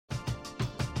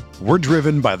We're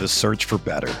driven by the search for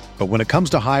better. But when it comes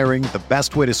to hiring, the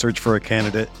best way to search for a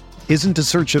candidate isn't to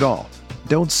search at all.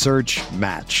 Don't search,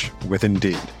 match with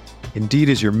Indeed. Indeed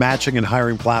is your matching and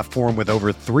hiring platform with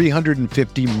over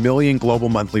 350 million global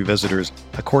monthly visitors,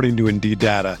 according to Indeed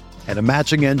data, and a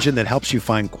matching engine that helps you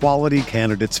find quality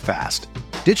candidates fast.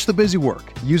 Ditch the busy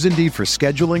work. Use Indeed for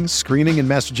scheduling, screening, and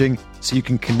messaging so you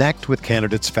can connect with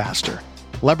candidates faster.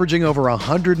 Leveraging over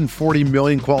 140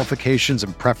 million qualifications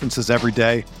and preferences every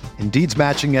day, Indeed's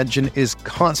matching engine is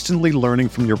constantly learning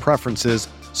from your preferences,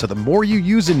 so the more you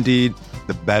use Indeed,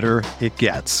 the better it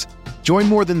gets. Join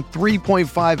more than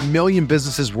 3.5 million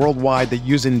businesses worldwide that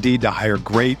use Indeed to hire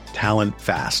great talent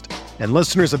fast. And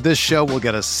listeners of this show will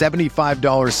get a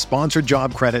 $75 sponsored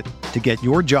job credit to get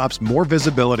your jobs more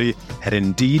visibility at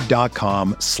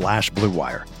Indeed.com/Blue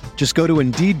Wire. Just go to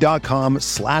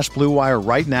Indeed.com/Blue Wire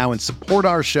right now and support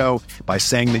our show by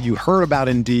saying that you heard about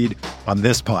Indeed on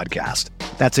this podcast.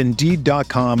 That's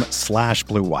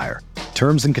Indeed.com/Blue Wire.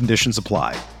 Terms and conditions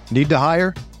apply. Need to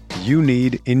hire? You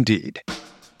need Indeed.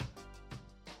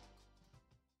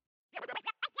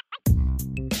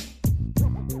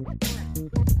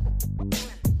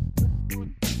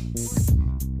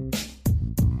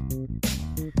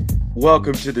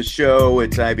 Welcome to the show.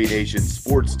 It's IB Nation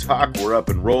Sports Talk. We're up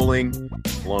and rolling,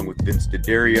 along with Vince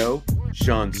D'Addario,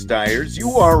 Sean Stiers. You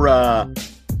are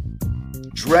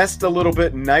dressed a little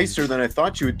bit nicer than I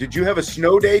thought you would. Did you have a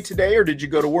snow day today, or did you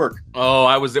go to work? Oh,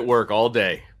 I was at work all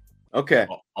day. Okay.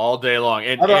 All day long.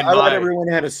 And I thought everyone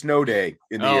had a snow day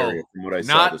in the area from what I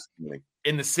saw this morning.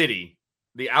 In the city,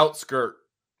 the outskirt,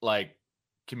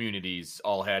 communities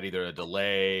all had either a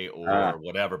delay or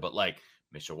whatever, but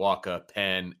Mishawaka,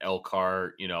 Penn,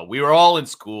 Elkhart, we were all in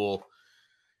school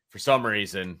for some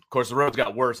reason. Of course, the roads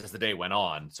got worse as the day went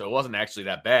on, so it wasn't actually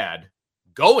that bad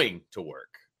going to work.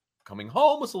 Coming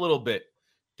home was a little bit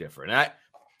different. I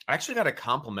actually got a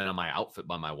compliment on my outfit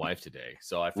by my wife today,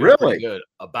 so I feel pretty good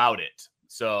about it.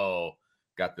 So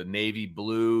got the navy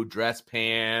blue dress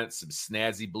pants, some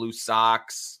snazzy blue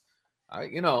socks.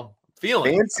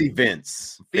 Feeling fancy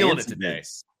Vince. Feeling it today.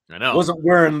 Vince. I know. Wasn't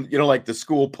wearing, the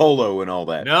school polo and all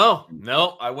that.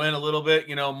 No. I went a little bit,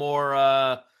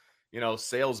 more,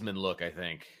 salesman look, I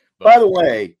think. But, by the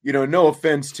way, no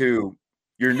offense to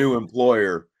your new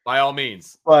employer. By all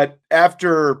means. But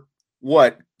after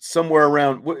somewhere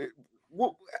around,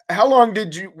 how long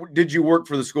did you work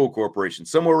for the school corporation?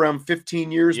 Somewhere around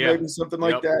 15 years, maybe something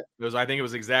like that? I think it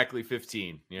was exactly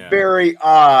 15. Yeah. Very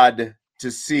odd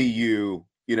to see you,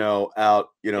 out,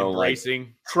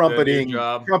 embracing,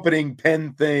 trumpeting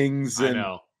pen things. And,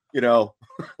 I know.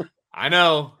 I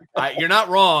know. You're not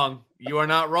wrong. You are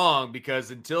not wrong, because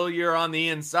until you're on the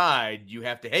inside, you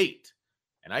have to hate.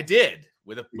 And I did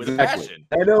with a passion.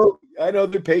 I know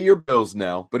they pay your bills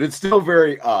now, but it's still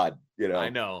very odd. I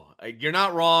know. You're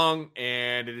not wrong,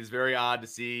 and it is very odd to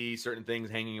see certain things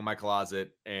hanging in my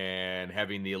closet and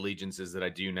having the allegiances that I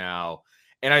do now.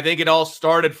 And I think it all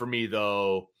started for me,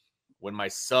 though, when my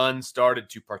son started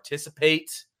to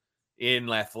participate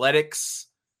in athletics,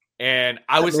 and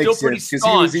I was still pretty staunch.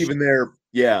 He was even there.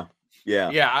 Yeah.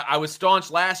 I was staunch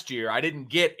last year. I didn't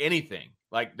get anything.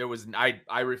 I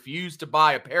refused to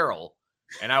buy apparel,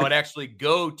 and I would actually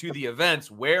go to the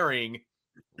events wearing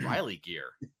Riley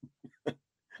gear.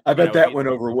 I bet that went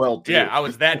over well too. Yeah, I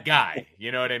was that guy.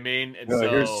 You know what I mean? And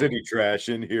here's city trash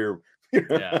in here.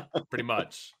 Yeah, pretty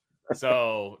much.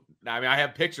 So, I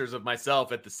have pictures of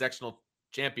myself at the sectional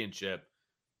championship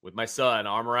with my son,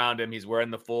 arm around him. He's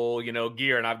wearing the full,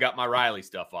 gear, and I've got my Riley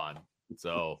stuff on.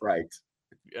 So, right.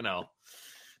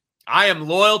 I am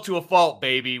loyal to a fault,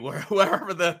 baby,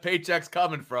 wherever the paycheck's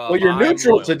coming from. Well, you're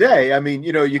neutral today.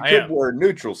 You could wear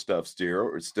neutral stuff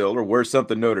still, or wear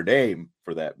something Notre Dame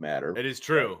for that matter. It is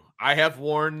true. I have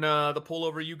worn the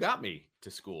pullover you got me to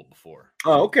school before.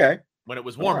 Oh, okay. When it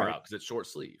was warmer out, because it's short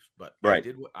sleeve, but right.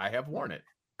 I have worn it.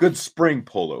 Good spring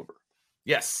pullover.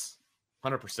 Yes,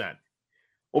 100%.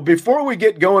 Well, before we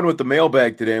get going with the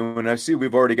mailbag today, when I see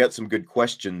we've already got some good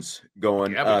questions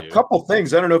going, a couple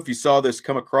things. I don't know if you saw this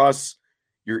come across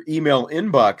your email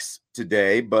inbox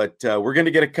today, but we're going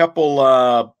to get a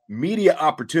couple media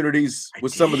opportunities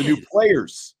with some of the new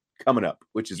players coming up,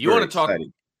 which is very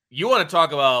exciting. You want to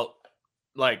talk about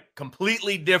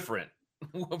completely different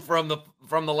from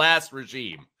the last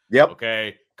regime. Yep.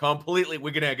 Okay. Completely.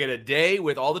 We're going to get a day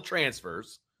with all the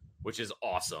transfers, which is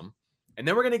awesome. And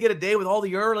then we're going to get a day with all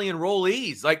the early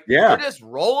enrollees. We're just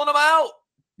rolling them out.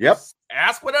 Yep. Just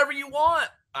ask whatever you want.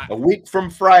 A week from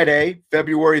Friday,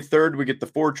 February 3rd, we get the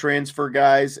 4 transfer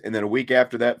guys. And then a week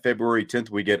after that, February 10th,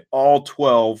 we get all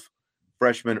 12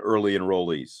 freshman early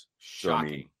enrollees.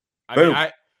 Shocking. So,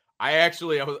 I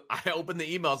opened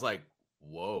the email. I was like,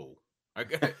 whoa.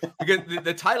 Because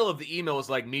the title of the email was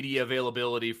like media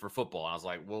availability for football. And I was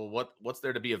like, well, what's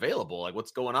there to be available? Like,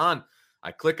 what's going on?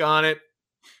 I click on it.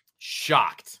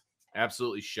 Shocked.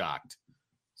 Absolutely shocked.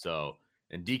 So,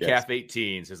 and Decaf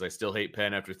 18 says, I still hate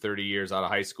Penn after 30 years out of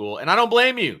high school. And I don't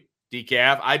blame you,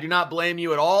 Decaf. I do not blame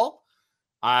you at all.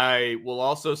 I will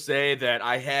also say that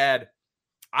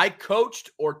I coached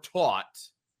or taught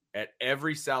at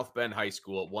every South Bend high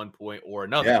school at one point or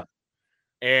another. Yeah.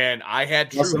 And I had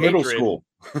true hatred. Middle school.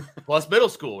 Plus middle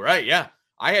school, right? Yeah.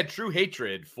 I had true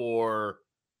hatred for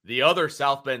the other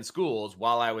South Bend schools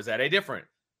while I was at a different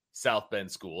South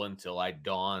Bend school until I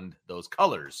donned those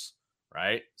colors,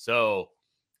 right? So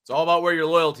it's all about where your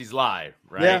loyalties lie,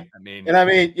 right? Yeah. I mean,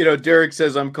 Derek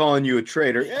says I'm calling you a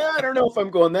traitor. Yeah, I don't know if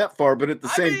I'm going that far, but at the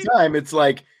same time, it's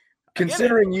like,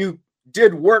 considering you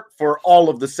did work for all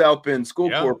of the South Bend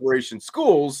School Corporation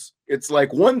schools, it's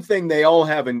like one thing they all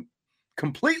have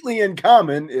completely in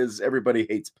common is everybody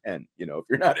hates Penn, if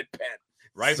you're not at Penn.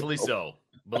 Rightfully so.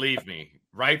 Believe me,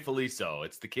 rightfully so.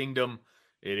 It's the kingdom.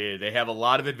 It is. They have a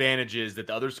lot of advantages that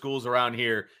the other schools around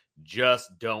here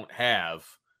just don't have.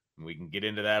 And we can get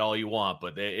into that all you want,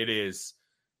 but it is,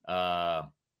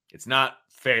 it's not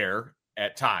fair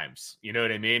at times. You know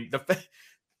what I mean?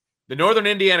 The Northern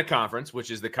Indiana Conference,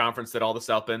 which is the conference that all the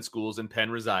South Bend schools in Penn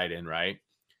reside in, right?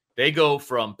 They go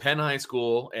from Penn High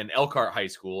School and Elkhart High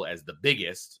School as the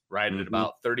biggest, right? At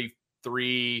about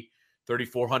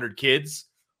 3,400 kids,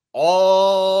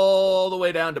 all the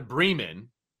way down to Bremen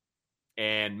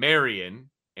and Marion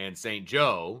and St.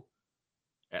 Joe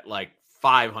at like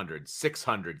 500,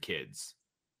 600 kids.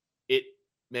 It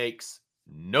makes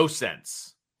no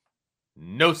sense.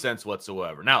 No sense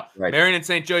whatsoever. Now, Marion and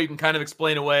St. Joe, you can kind of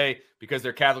explain away because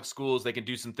they're Catholic schools. They can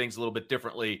do some things a little bit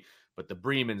differently. But the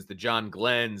Bremens, the John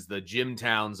Glenn's, the Jim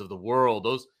Towns of the world,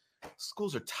 those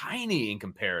schools are tiny in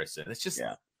comparison. It's just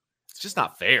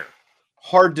not fair.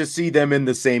 Hard to see them in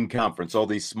the same conference, all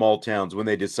these small towns, when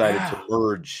they decided to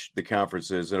merge the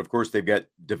conferences. And of course, they've got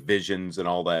divisions and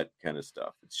all that kind of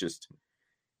stuff. It's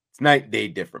night and day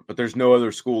different, but there's no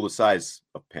other school the size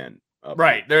of Penn.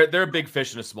 Right. They're a big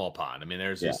fish in a small pond. I mean,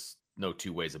 there's just no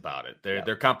two ways about it.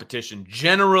 Their competition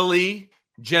generally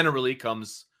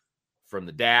comes from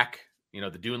the DAC,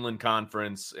 the Duneland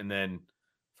Conference, and then,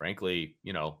 frankly,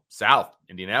 South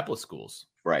Indianapolis schools.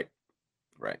 Right.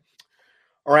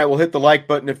 All right, well, hit the like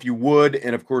button if you would,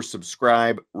 and of course,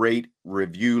 subscribe, rate,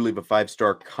 review, leave a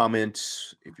 5-star comment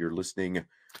if you're listening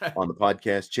on the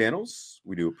podcast channels.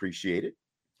 We do appreciate it.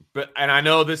 And I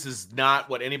know this is not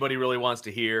what anybody really wants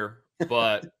to hear,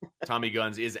 but Tommy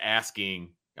Guns is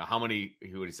asking how many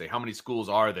schools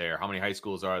are there? How many high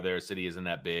schools are there? City isn't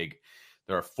that big.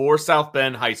 There are 4 South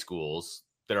Bend high schools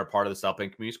that are part of the South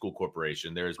Bend Community School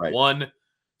Corporation. There's one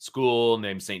school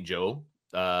named St. Joe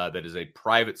that is a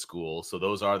private school. So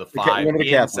those are the 5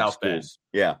 in South Bend.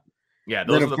 Yeah. Yeah.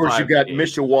 Then, of course, you've got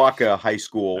Mishawaka High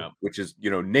School, which is,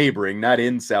 neighboring, not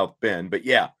in South Bend. But,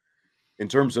 in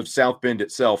terms of South Bend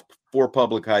itself, 4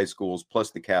 public high schools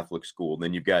plus the Catholic school.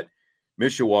 Then you've got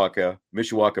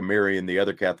Mishawaka Marion, the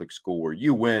other Catholic school where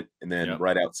you went. And then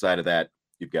right outside of that,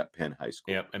 you've got Penn High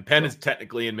School. Yeah, and Penn is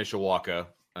technically in Mishawaka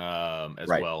as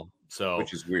well. So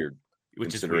which is weird.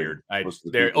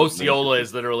 Osceola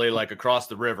is literally like across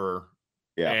the river,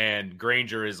 and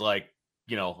Granger is like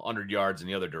 100 yards in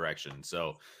the other direction.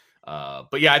 So,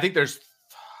 but I think there's,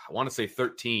 I want to say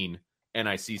 13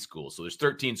 NIC schools. So there's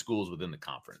 13 schools within the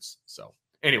conference. So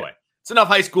anyway, it's enough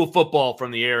high school football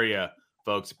from the area,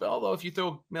 folks. But although if you throw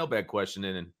a mailbag question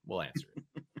in, and we'll answer it.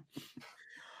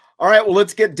 All right, well,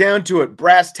 let's get down to it.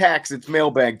 Brass tacks, it's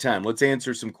mailbag time. Let's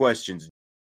answer some questions.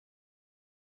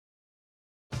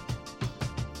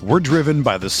 We're driven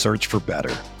by the search for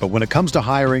better. But when it comes to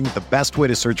hiring, the best way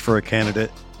to search for a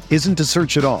candidate isn't to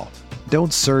search at all.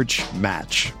 Don't search,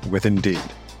 match with Indeed.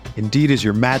 Indeed is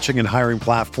your matching and hiring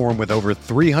platform with over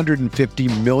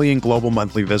 350 million global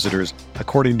monthly visitors,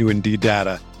 according to Indeed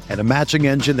data, and a matching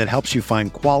engine that helps you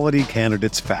find quality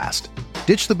candidates fast.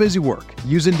 Ditch the busy work.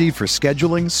 Use Indeed for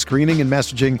scheduling, screening, and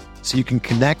messaging so you can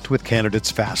connect with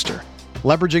candidates faster.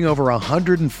 Leveraging over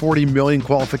 140 million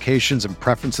qualifications and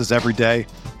preferences every day,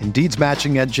 Indeed's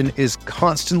matching engine is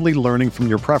constantly learning from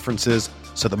your preferences,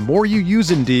 so the more you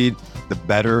use Indeed, the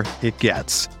better it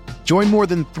gets. Join more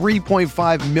than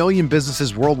 3.5 million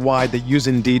businesses worldwide that use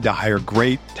Indeed to hire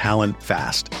great talent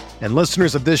fast. And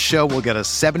listeners of this show will get a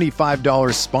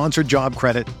 $75 sponsored job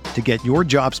credit to get your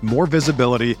jobs more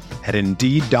visibility at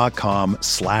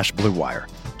Indeed.com/Blue Wire.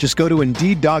 Just go to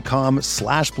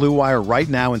Indeed.com/Blue Wire right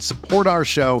now and support our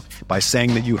show by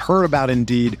saying that you heard about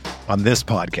Indeed on this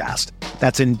podcast.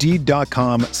 That's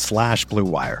Indeed.com/Blue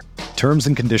Wire. Terms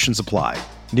and conditions apply.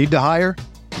 Need to hire?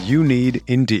 You need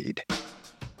Indeed.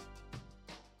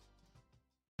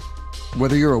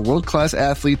 Whether you're a world-class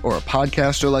athlete or a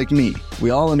podcaster like me, we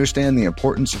all understand the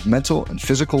importance of mental and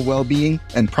physical well-being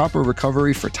and proper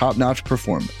recovery for top-notch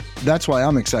performance. That's why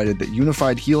I'm excited that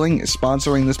Unified Healing is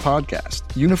sponsoring this podcast.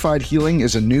 Unified Healing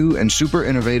is a new and super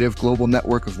innovative global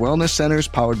network of wellness centers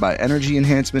powered by Energy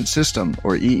Enhancement System,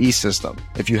 or EE System.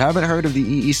 If you haven't heard of the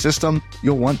EE System,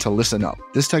 you'll want to listen up.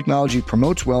 This technology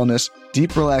promotes wellness,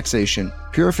 deep relaxation,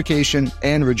 purification,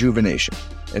 and rejuvenation.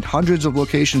 At hundreds of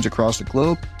locations across the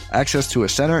globe, access to a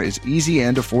center is easy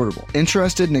and affordable.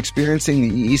 Interested in experiencing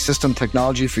the EE System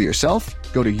technology for yourself?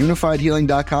 Go to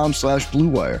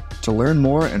unifiedhealing.com/bluewire to learn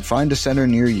more and find a center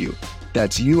near you.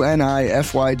 That's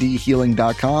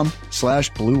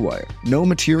UNIFYDhealing.com/bluewire. No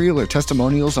material or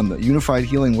testimonials on the Unified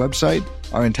Healing website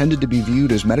are intended to be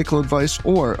viewed as medical advice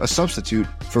or a substitute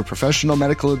for professional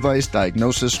medical advice,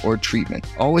 diagnosis, or treatment.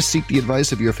 Always seek the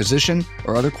advice of your physician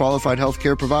or other qualified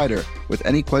healthcare provider with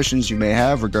any questions you may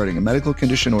have regarding a medical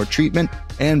condition or treatment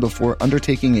and before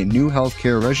undertaking a new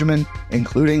healthcare regimen,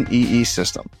 including EE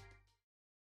System.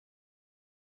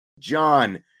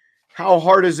 John, how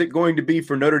hard is it going to be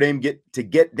for Notre Dame to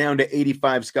get down to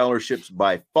 85 scholarships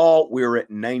by fall? We're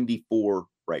at 94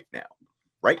 right now,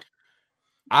 right?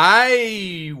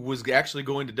 I was actually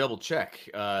going to double check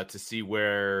to see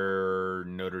where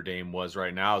Notre Dame was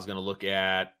right now. I was going to look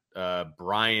at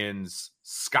Brian's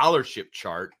scholarship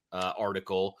chart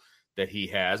article that he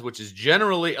has, which is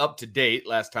generally up to date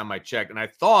last time I checked. And I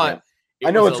thought,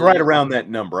 I know it's right around that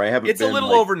number. It's a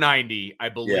little over 90, I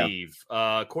believe.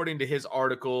 Yeah. According to his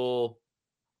article,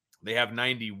 they have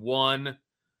 91.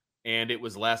 And it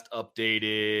was last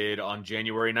updated on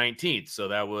January 19th. So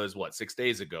that was, 6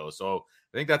 days ago. So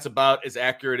I think that's about as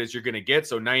accurate as you're going to get.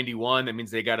 So 91, that means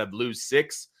they got to lose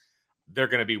 6. They're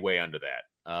going to be way under that.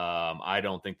 I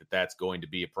don't think that that's going to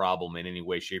be a problem in any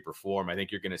way, shape, or form. I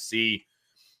think you're going to see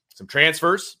some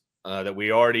transfers that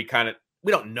we already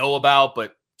we don't know about,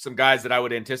 but some guys that I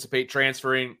would anticipate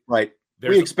transferring. Right.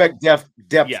 We expect depth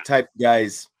type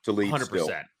guys to lead 100%. Still.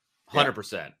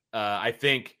 100%. I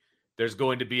think there's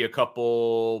going to be a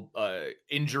couple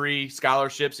injury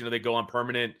scholarships. They go on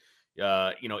permanent,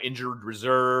 injured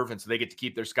reserve, and so they get to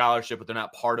keep their scholarship, but they're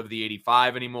not part of the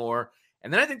 85 anymore.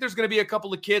 And then I think there's going to be a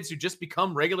couple of kids who just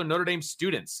become regular Notre Dame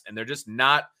students, and they're just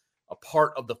not a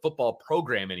part of the football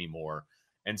program anymore.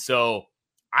 And so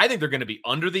I think they're going to be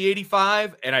under the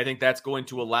 85, and I think that's going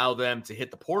to allow them to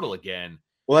hit the portal again.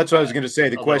 Well, that's what I was going to say.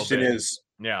 The question is,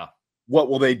 what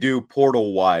will they do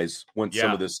portal-wise when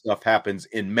some of this stuff happens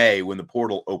in May when the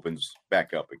portal opens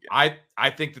back up again? I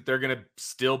think that they're going to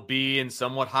still be in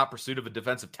somewhat hot pursuit of a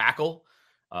defensive tackle.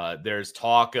 There's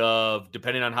talk of,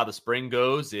 depending on how the spring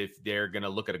goes, if they're going to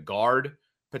look at a guard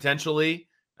potentially,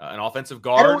 an offensive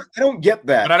guard. I don't get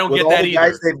that. But I don't get that either.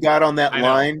 Guys they've got on that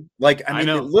line.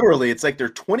 Literally, it's like there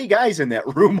are 20 guys in that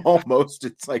room almost.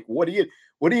 It's like, what do you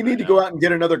need to go out and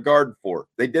get another guard for?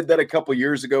 They did that a couple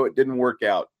years ago. It didn't work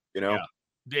out.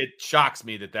 It shocks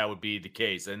me that would be the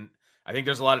case. And I think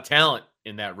there's a lot of talent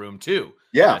in that room too.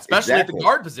 Yeah, especially at the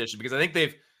guard position, because I think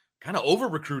they've kind of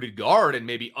over-recruited guard and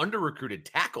maybe under-recruited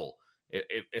tackle,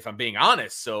 if I'm being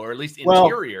honest. So, or at least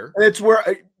interior. It's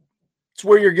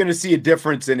where you're going to see a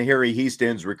difference in Harry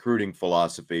Hiestan's recruiting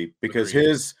philosophy, because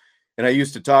and I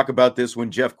used to talk about this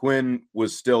when Jeff Quinn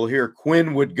was still here.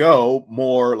 Quinn would go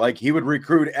more like he would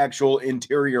recruit actual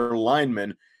interior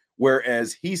linemen,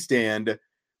 whereas Hiestand,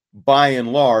 by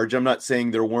and large, I'm not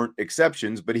saying there weren't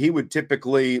exceptions, but he would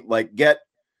typically get,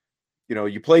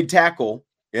 you played tackle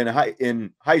in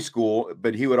high school,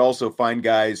 but he would also find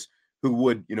guys who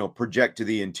would, project to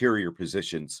the interior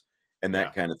positions and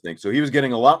that kind of thing. So he was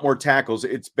getting a lot more tackles.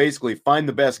 It's basically find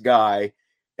the best guy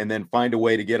and then find a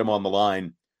way to get them on the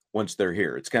line once they're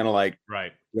here. It's kind of like,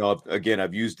 right. Again,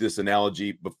 I've used this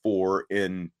analogy before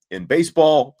in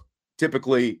baseball.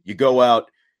 Typically you go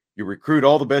out, you recruit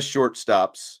all the best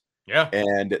shortstops. Yeah.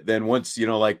 And then once,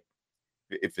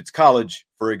 if it's college,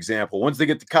 for example, once they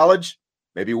get to college,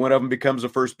 maybe one of them becomes a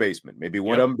first baseman. Maybe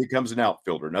one of them becomes an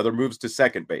outfielder. Another moves to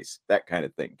second base, that kind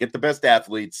of thing. Get the best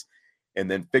athletes and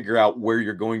then figure out where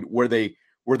you're going, where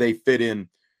they fit in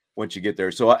once you get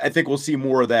there. So I think we'll see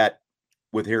more of that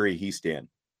with Harry Hiestand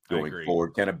going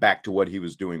forward, kind of back to what he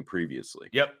was doing previously.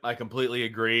 Yep, I completely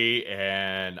agree.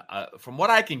 And from what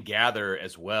I can gather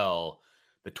as well,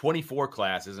 the 24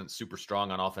 class isn't super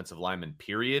strong on offensive linemen,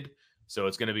 period. So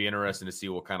it's going to be interesting to see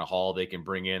what kind of haul they can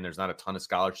bring in. There's not a ton of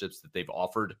scholarships that they've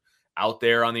offered out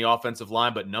there on the offensive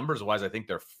line, but numbers-wise, I think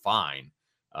they're fine,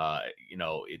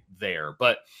 there.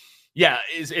 But Yeah,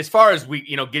 as far as we,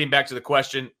 getting back to the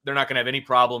question, they're not going to have any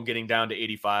problem getting down to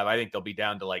 85. I think they'll be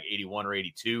down to like 81 or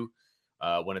 82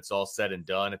 when it's all said and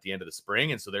done at the end of the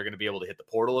spring. And so they're going to be able to hit the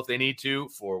portal if they need to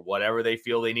for whatever they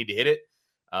feel they need to hit it.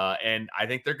 And I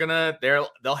think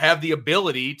they'll have the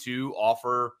ability to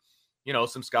offer,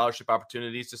 some scholarship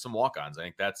opportunities to some walk-ons. I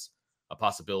think that's a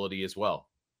possibility as well.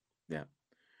 Yeah.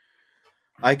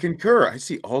 I concur. I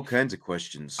see all kinds of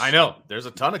questions. I know. There's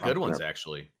a ton of good ones,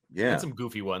 actually. Yeah. And some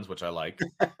goofy ones, which I like.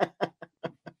 I'm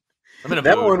in a mood.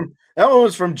 That one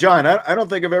was from John. I don't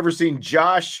think I've ever seen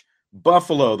Josh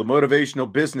Buffalo, the motivational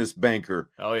business banker.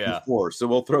 Oh, yeah. Before. So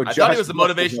we'll throw I thought he was the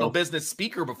motivational business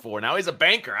speaker before. Now he's a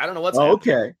banker. I don't know what's happening.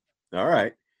 Okay. All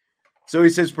right. So he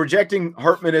says, projecting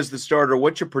Hartman as the starter,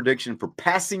 what's your prediction for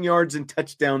passing yards and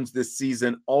touchdowns this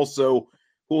season? Also,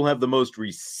 who will have the most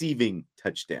receiving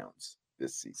touchdowns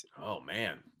this season? Oh,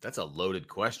 man. That's a loaded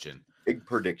question. Big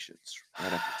predictions.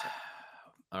 Right off the top.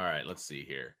 All right, let's see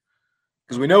here.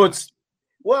 Because we know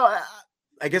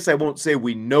I guess I won't say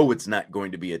we know it's not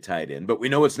going to be a tight end, but we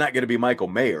know it's not going to be Michael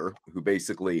Mayer, who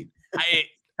basically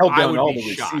held down all the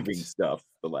receiving stuff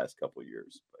the last couple of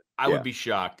years. But, I would be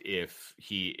shocked if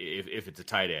it's a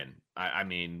tight end. I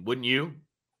mean, wouldn't you?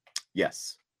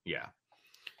 Yes. Yeah.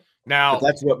 Now, but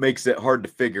that's what makes it hard to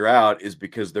figure out, is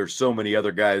because there's so many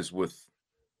other guys with,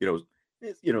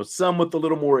 some with a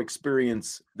little more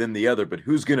experience than the other, but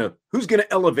who's gonna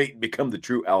elevate and become the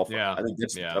true alpha? Yeah. I think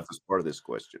that's the toughest part of this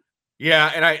question.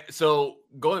 Yeah, and so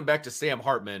going back to Sam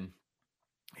Hartman,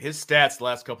 his stats the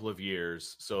last couple of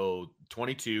years. So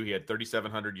 22, he had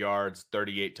 3,700 yards,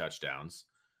 38 touchdowns.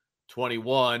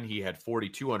 21, he had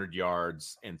 4,200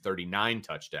 yards and 39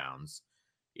 touchdowns.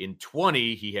 In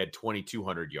 20, he had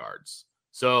 2,200 yards.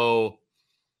 So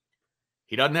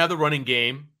he doesn't have the running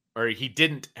game. Or he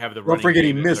didn't have the running game. Don't forget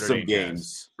he missed some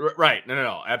games. Right.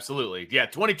 No. Absolutely. Yeah,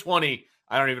 2020,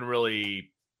 I don't even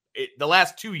really – the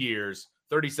last 2 years,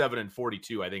 37 and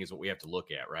 42, I think is what we have to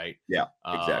look at, right? Yeah,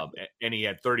 exactly. And he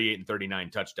had 38 and 39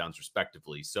 touchdowns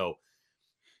respectively. So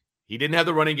he didn't have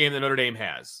the running game that Notre Dame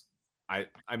has.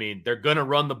 I mean, they're going to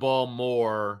run the ball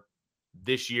more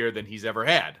this year than he's ever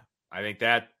had. I think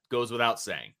that goes without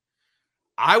saying.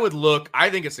 I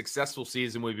think a successful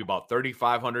season would be about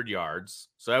 3,500 yards.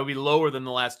 So that would be lower than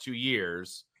the last 2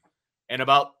 years, and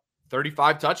about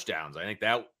 35 touchdowns. I think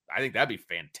that'd be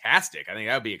fantastic. I think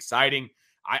that would be exciting.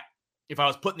 If I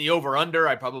was putting the over under,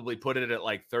 I'd probably put it at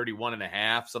like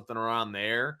 31.5, something around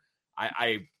there.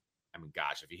 I mean,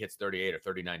 gosh, if he hits 38 or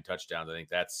 39 touchdowns, I think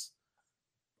that's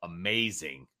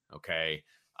amazing. Okay.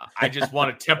 I just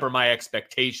want to temper my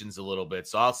expectations a little bit.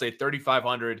 So I'll say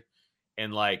 3,500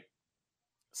 and like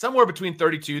somewhere between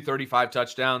 32, 35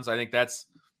 touchdowns. I think that's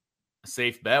a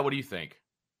safe bet. What do you think?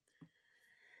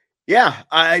 Yeah,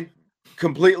 I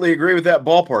completely agree with that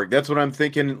ballpark. That's what I'm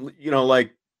thinking.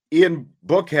 Like Ian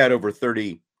Book had over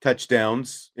 30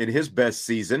 touchdowns in his best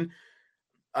season.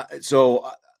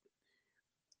 So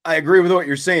I agree with what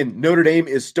you're saying. Notre Dame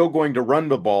is still going to run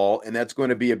the ball, and that's going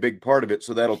to be a big part of it.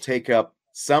 So that'll take up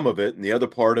some of it. And the other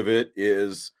part of it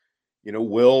is,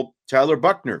 will Tyler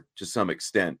Buchner to some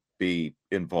extent be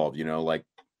involved, like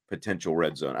potential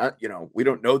red zone? We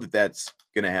don't know that that's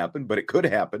going to happen, but it could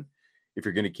happen if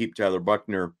you're going to keep Tyler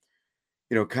Buchner,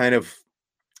 kind of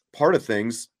part of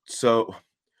things. So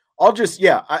I'll just,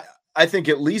 I think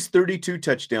at least 32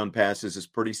 touchdown passes is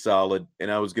pretty solid.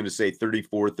 And I was going to say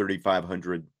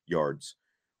 3,500 yards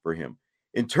for him.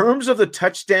 In terms of the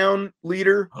touchdown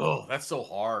leader. Oh, that's so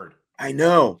hard. I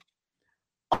know.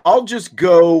 I'll just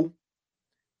go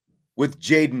with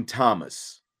Jaden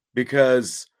Thomas,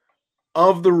 because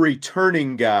of the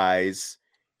returning guys,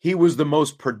 he was the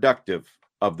most productive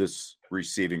of this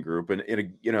receiving group, and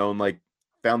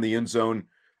found the end zone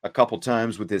a couple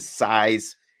times with his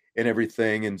size and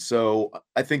everything. And so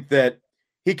I think that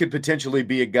he could potentially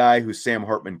be a guy who Sam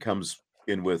Hartman comes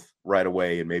in with right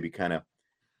away and maybe kind of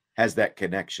has that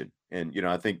connection. And,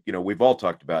 I think, we've all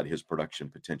talked about his production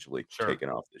potentially taking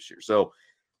off this year. So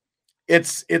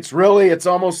it's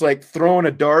almost like throwing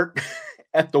a dart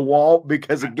at the wall,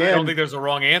 because again, I don't think there's a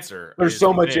wrong answer. There's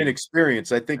so much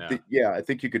inexperience. I think I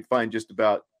think you could find just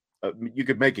about, you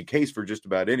could make a case for just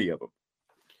about any of them.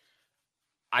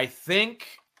 I think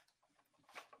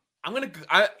I'm going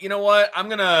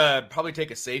to probably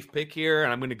take a safe pick here,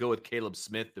 and I'm going to go with Caleb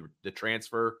Smith, the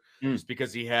transfer, just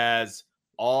because he has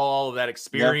all of that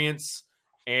experience.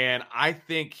 Yeah. And I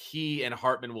think he and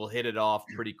Hartman will hit it off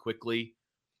pretty quickly.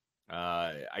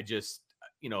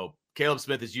 Caleb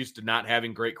Smith is used to not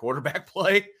having great quarterback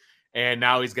play, and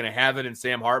now he's going to have it in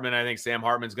Sam Hartman. I think Sam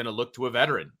Hartman's going to look to a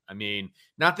veteran. I mean,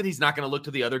 not that he's not going to look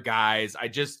to the other guys.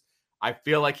 I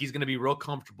feel like he's going to be real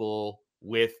comfortable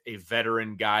with a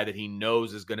veteran guy that he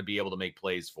knows is going to be able to make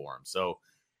plays for him. So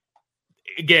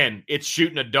again, it's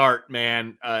shooting a dart,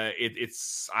 man.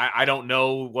 I don't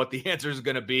know what the answer is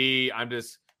going to be. I'm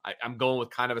going with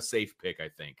kind of a safe pick, I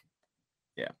think.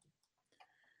 Yeah.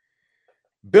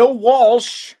 Bill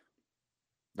Walsh,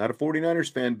 not a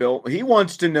 49ers fan, Bill. He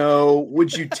wants to know,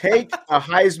 would you take a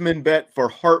Heisman bet for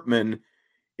Hartman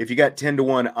if you got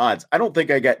 10-1 odds? I don't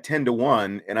think I got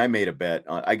 10-1, and I made a bet.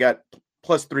 I got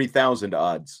plus 3,000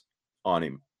 odds on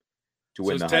him to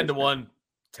win the Heisman. 10-1,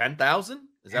 10,000?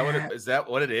 Is that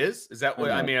what it is? Is that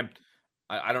what I mean?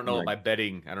 I don't know what my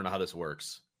betting. I don't know how this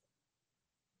works.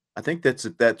 I think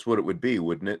that's what it would be,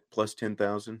 wouldn't it? Plus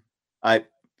 10,000. I'm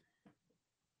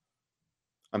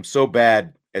so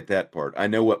bad at that part. I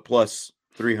know what plus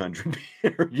 300,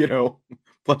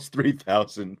 plus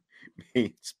 3,000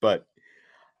 means, but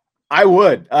I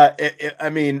would.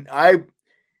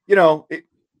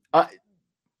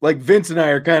 Like Vince and I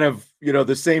are kind of,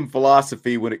 the same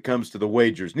philosophy when it comes to the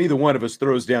wagers. Neither one of us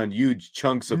throws down huge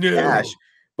chunks of cash,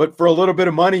 but for a little bit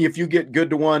of money, if you get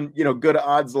good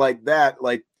odds like that,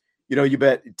 you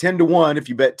bet 10-1. If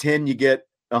you bet 10, you get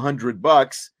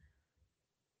 $100.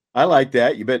 I like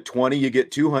that. You bet 20, you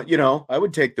get 200. I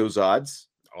would take those odds.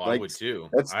 Oh, I would too.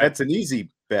 That's an easy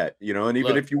bet, and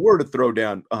even if you were to throw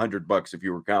down $100, if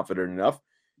you were confident enough,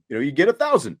 you get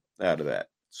 1,000 out of that.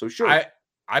 So sure.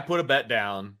 I put a bet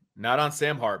down, not on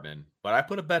Sam Hartman, but I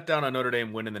put a bet down on Notre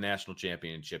Dame winning the national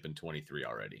championship in 23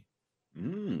 already.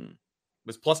 It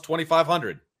was plus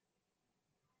 2,500.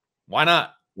 Why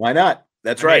not? Why not?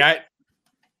 That's right.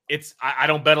 I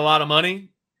don't bet a lot of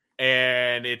money,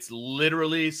 and it's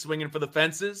literally swinging for the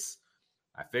fences.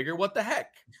 I figure, what the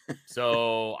heck?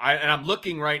 So I'm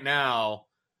looking right now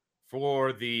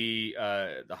for the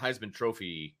Heisman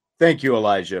Trophy. Thank you,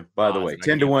 Elijah. By the way,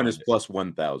 10-1 is plus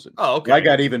 1,000. Oh, okay. I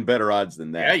got even better odds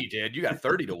than that. Yeah, you did. You got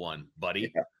 30-1,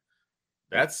 buddy. Yeah.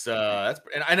 That's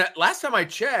and last time I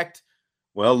checked.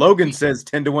 Well, Logan says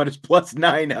 10-1 is plus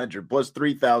 900, plus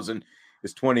 3,000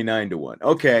 is 29-1.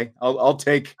 Okay, I'll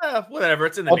take whatever.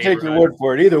 It's in the I'll neighborhood. take your word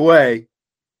for it. Either way,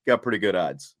 got pretty good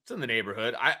odds. It's in the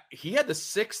neighborhood. He had the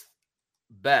 6th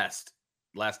best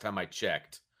last time I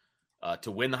checked to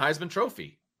win the Heisman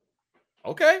Trophy.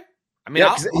 Okay. I mean,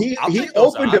 he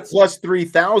opened at plus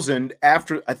 3,000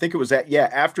 after, I think it was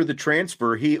after the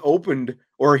transfer. He opened,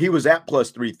 or he was at plus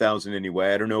 3,000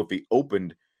 anyway. I don't know if he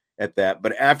opened at that,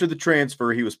 but after the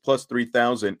transfer, he was plus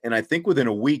 3,000. And I think within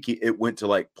a week, it went to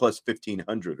like plus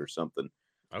 1,500 or something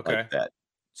like that.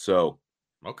 So,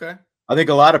 okay. I think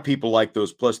a lot of people like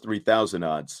those plus 3,000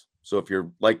 odds. So if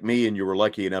you're like me and you were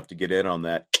lucky enough to get in on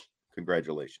that,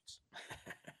 congratulations.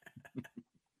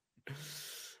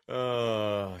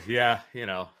 Yeah,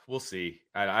 we'll see.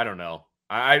 I don't know.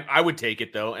 I would take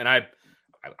it though, and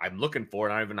I'm looking for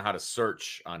it. I don't even know how to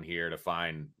search on here to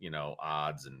find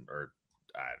odds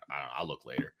I'll look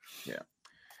later. Yeah,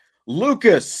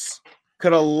 Lucas,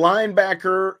 could a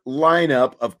linebacker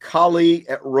lineup of Collie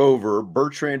at Rover,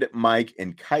 Bertrand at Mike,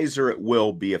 and Kaiser at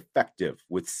Will be effective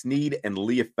with Snead and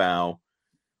Leofau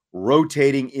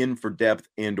rotating in for depth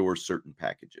and/or certain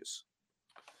packages?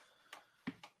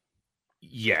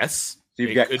 Yes. So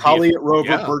you've got Collie at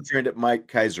Rover, Bertrand at Mike,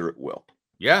 Kaiser at Will.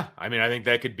 Yeah. I mean, I think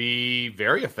that could be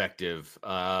very effective.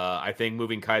 I think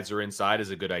moving Kaiser inside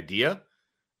is a good idea.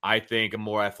 I think a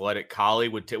more athletic Collie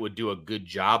would do a good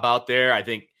job out there. I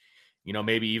think,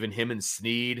 maybe even him and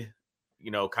Snead,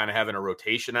 kind of having a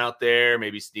rotation out there.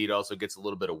 Maybe Snead also gets a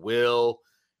little bit of Will.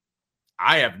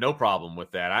 I have no problem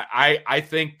with that. I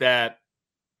think that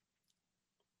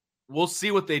we'll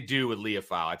see what they do with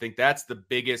Leofau. I think that's the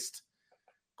biggest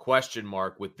question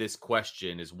mark with this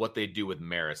question is what they do with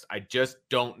Marist. I just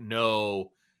don't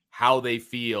know how they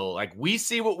feel. Like, we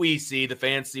see what we see, the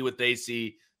fans see what they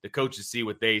see, the coaches see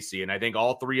what they see, and I think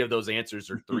all three of those answers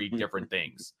are three different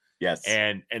things. Yes.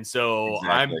 And so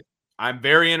exactly. I'm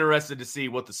very interested to see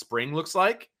what the spring looks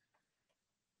like,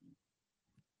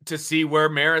 to see where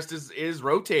Marist is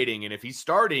rotating and if he's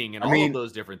starting and all of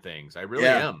those different things. I really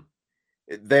am.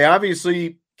 They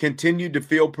obviously continued to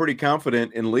feel pretty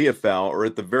confident in Leofau, or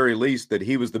at the very least that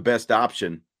he was the best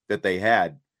option that they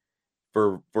had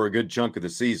for a good chunk of the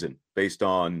season based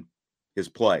on his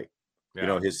play,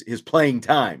 his playing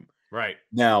time. Right.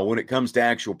 Now, when it comes to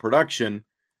actual production,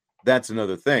 that's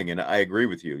another thing. And I agree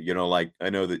with you. I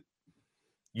know that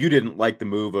you didn't like the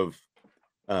move of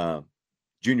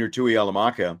Junior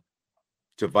Tuihalamaka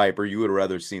to Viper. You would have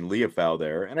rather seen Leofau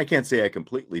there. And I can't say I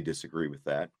completely disagree with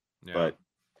that, but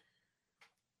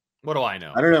what do I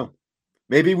know? I don't know.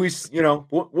 Maybe we'll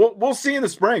see in the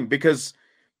spring, because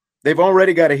they've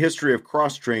already got a history of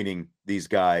cross-training these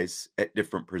guys at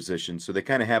different positions, so they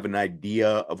kind of have an idea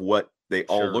of what they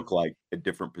all look like at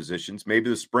different positions. Maybe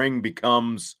the spring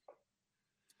becomes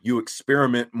you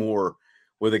experiment more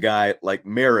with a guy like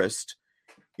Marist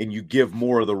and you give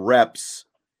more of the reps,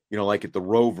 like at the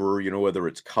Rover, whether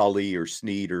it's Cully or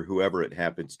Snead or whoever it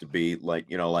happens to be, like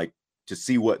to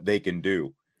see what they can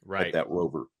do at that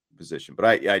Rover position. But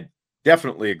I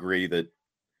definitely agree that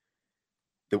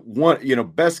one,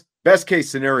 best case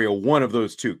scenario, one of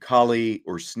those two, Cully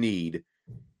or Snead,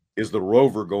 is the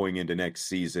Rover going into next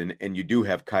season, and you do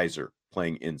have Kaiser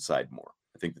playing inside more.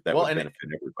 I think that would benefit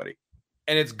everybody.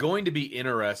 And it's going to be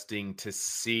interesting to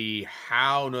see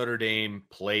how Notre Dame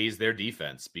plays their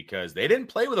defense, because they didn't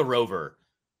play with a Rover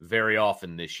very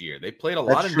often this year. They played a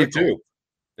lot of nickel. Too.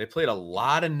 They played a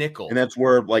lot of nickel. And that's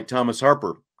where like Thomas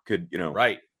Harper could,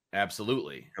 Right.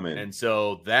 Absolutely. Come in. And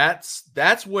so that's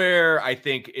where I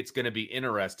think it's going to be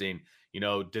interesting.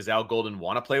 Does Al Golden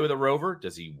want to play with a Rover?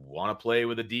 Does he want to play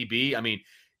with a DB? I mean,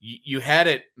 you had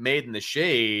it made in the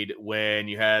shade when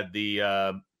you had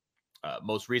the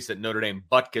most recent Notre Dame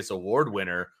Butkus Award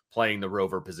winner playing the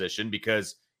Rover position,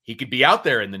 because he could be out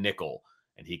there in the nickel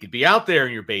and he could be out there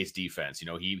in your base defense.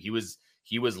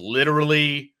 He was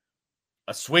literally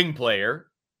a swing player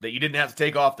that you didn't have to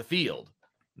take off the field.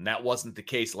 And that wasn't the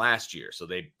case last year. So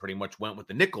they pretty much went with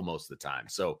the nickel most of the time.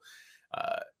 So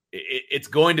it's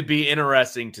going to be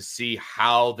interesting to see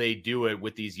how they do it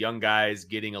with these young guys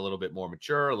getting a little bit more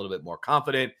mature, a little bit more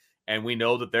confident. And we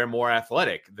know that they're more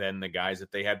athletic than the guys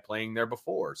that they had playing there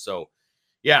before. So,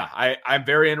 yeah, I'm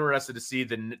very interested to see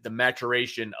the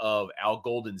maturation of Al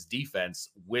Golden's defense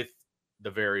with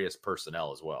the various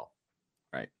personnel as well.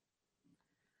 Right.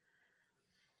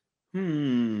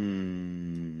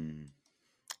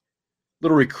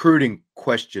 Little recruiting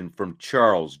question from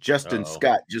Charles. Justin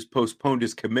Scott just postponed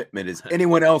his commitment. Is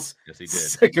anyone else yes, he did.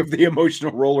 Sick of the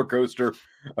emotional roller coaster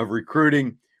of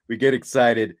recruiting? We get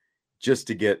excited just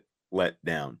to get let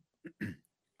down.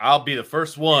 I'll be the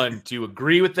first one to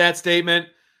agree with that statement,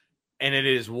 and it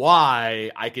is why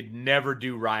I could never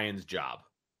do Ryan's job.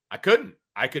 I could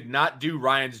not do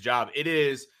Ryan's job. It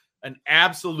is an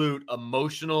absolute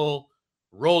emotional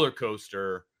roller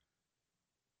coaster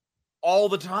all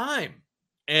the time.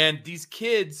 And these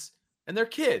kids, and they're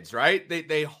kids, right?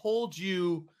 They hold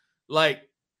you like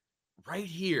right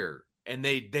here, and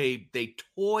they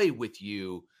toy with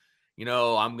you.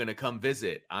 I'm going to come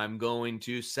visit. I'm going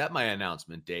to set my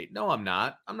announcement date. No, I'm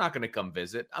not. I'm not going to come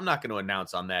visit. I'm not going to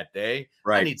announce on that day.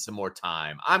 Right. I need some more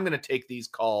time. I'm going to take these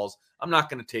calls. I'm not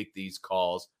going to take these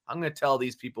calls. I'm going to tell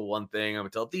these people one thing. I'm going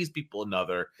to tell these people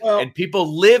another. Well, and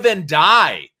people live and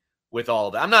die with all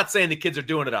of that. I'm not saying the kids are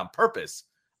doing it on purpose.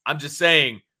 I'm just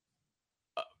saying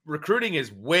recruiting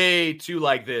is way too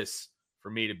like this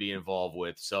for me to be involved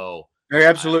with. So you're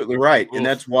absolutely right. And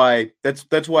that's why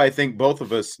I think both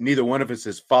of us, neither one of us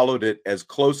has followed it as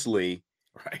closely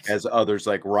as others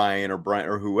like Ryan or Brian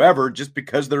or whoever, just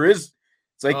because it's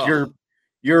like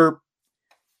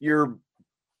you're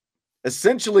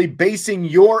essentially basing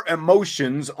your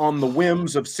emotions on the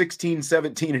whims of 16,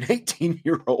 17, and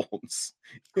 18-year-olds.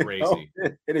 Crazy.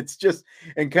 And it's just,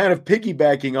 and kind of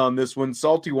piggybacking on this one,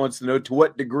 Salty wants to know, to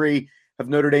what degree have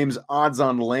Notre Dame's odds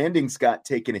on landing Scott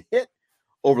taken a hit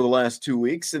over the last 2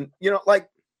 weeks? And,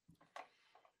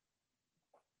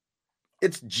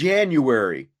 it's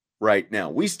January right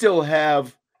now. We still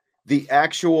have the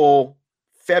actual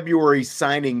February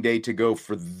signing day to go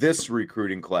for this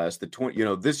recruiting class,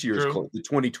 this year's class, the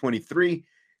 2023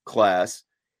 class.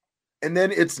 And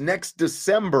then it's next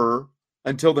December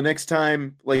until the next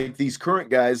time, like these current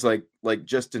guys like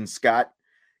Justin Scott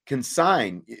can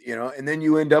sign, and then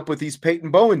you end up with these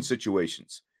Peyton Bowen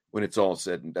situations when it's all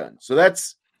said and done. So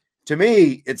that's, to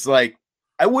me, it's like,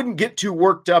 I wouldn't get too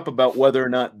worked up about whether or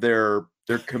not they're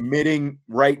committing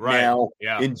right now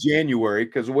in January,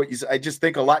 because I just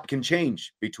think a lot can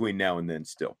change between now and then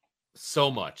still. So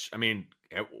much. I mean,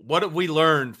 what have we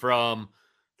learned from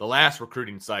the last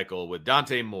recruiting cycle with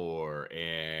Dante Moore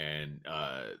and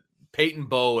Peyton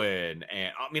Bowen,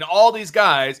 and I mean, all these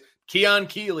guys, Keon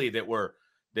Keeley,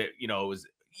 was,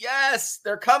 yes,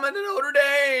 they're coming to Notre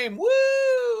Dame.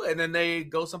 Woo! And then they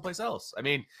go someplace else. I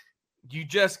mean, you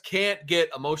just can't get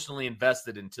emotionally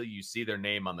invested until you see their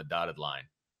name on the dotted line,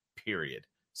 period.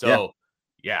 So,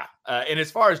 yeah. And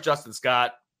as far as Justin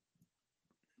Scott,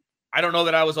 I don't know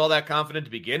that I was all that confident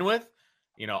to begin with.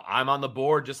 I'm on the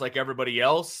board just like everybody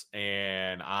else,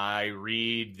 and I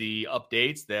read the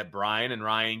updates that Brian and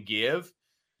Ryan give.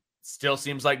 Still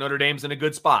seems like Notre Dame's in a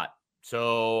good spot.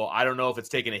 So I don't know if it's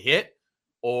taking a hit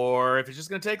or if it's just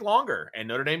going to take longer, and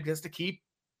Notre Dame gets to keep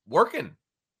working.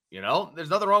 There's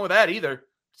nothing wrong with that either.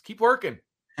 Just keep working.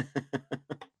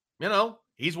 You know,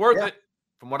 he's worth it.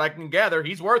 From what I can gather,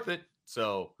 he's worth it.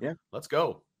 So let's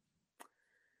go.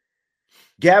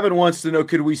 Gavin wants to know,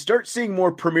 could we start seeing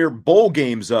more premier bowl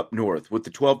games up north with the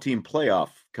 12-team playoff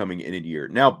coming in a year?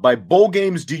 Now, by bowl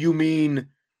games, do you mean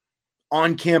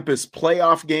on-campus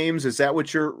playoff games? Is that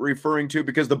what you're referring to?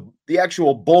 Because the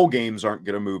actual bowl games aren't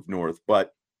going to move north,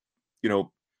 but, you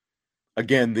know,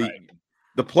 again,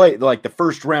 the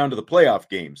first round of the playoff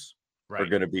games are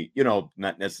going to be, you know,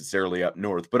 not necessarily up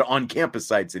north, but on-campus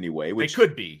sites anyway. Which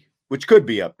could be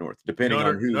up north, depending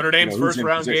on who. Notre Dame's first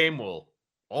round game will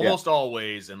almost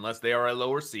always, unless they are a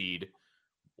lower seed,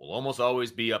 will almost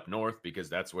always be up north because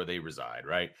that's where they reside,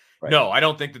 right? No, I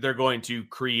don't think that they're going to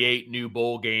create new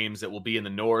bowl games that will be in the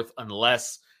north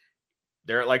unless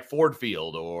they're like Ford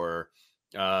Field or,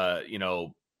 you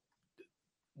know,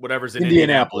 whatever's in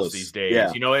Indianapolis these days.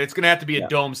 Yeah. You know, it's going to have to be a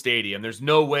dome stadium. There's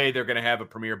no way they're going to have a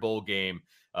premier bowl game,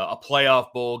 a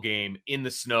playoff bowl game in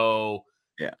the snow.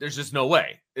 Yeah. There's just no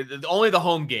way. Only the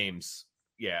home games.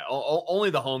 Yeah. Only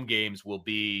the home games will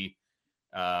be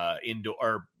indoor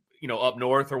or, you know, up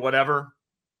north or whatever.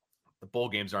 The bowl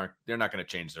games they're not going to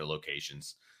change their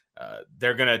locations.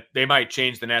 They might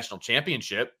change the national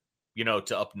championship, you know,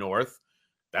 to up north.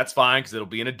 That's fine because it'll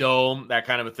be in a dome, that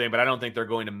kind of a thing. But I don't think they're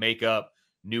going to make up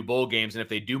new bowl games. And if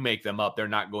they do make them up, they're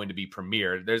not going to be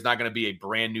premier. There's not going to be a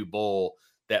brand new bowl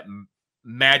that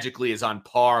magically is on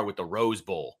par with the Rose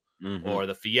Bowl or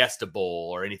the Fiesta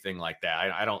Bowl or anything like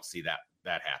that. I don't see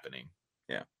that happening.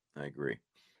 Yeah, I agree.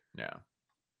 Yeah.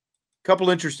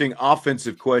 Couple interesting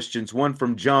offensive questions. One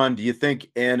from John. Do you think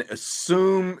an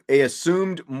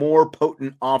assumed more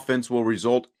potent offense will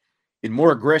result in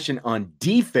more aggression on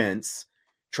defense,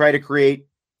 try to create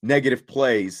negative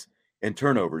plays and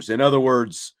turnovers? In other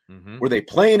words, were they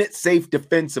playing it safe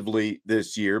defensively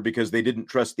this year because they didn't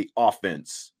trust the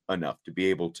offense enough to be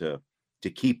able to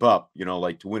keep up, you know,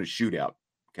 like to win a shootout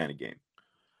kind of game?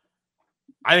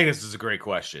 I think this is a great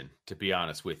question, to be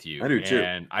honest with you. I do too.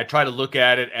 And I try to look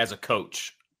at it as a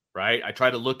coach, right? I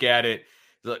try to look at it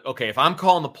like, okay, if I'm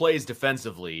calling the plays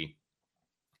defensively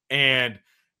and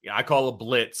I call a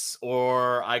blitz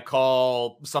or I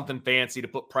call something fancy to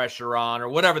put pressure on or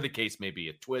whatever the case may be,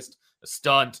 a twist, a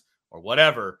stunt, or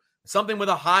whatever, something with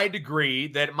a high degree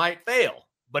that it might fail.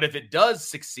 But if it does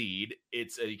succeed,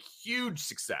 it's a huge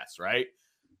success, right?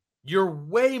 You're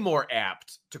way more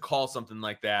apt to call something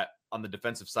like that on the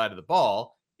defensive side of the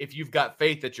ball if you've got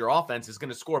faith that your offense is going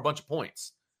to score a bunch of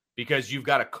points because you've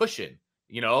got a cushion.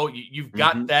 You know, you've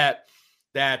got that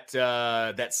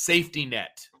safety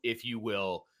net, if you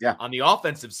will, on the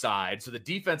offensive side. So the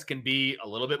defense can be a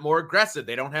little bit more aggressive.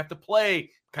 They don't have to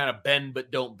play kind of bend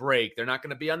but don't break. They're not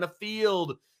going to be on the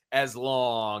field as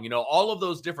long, you know, all of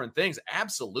those different things.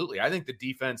 Absolutely. I think the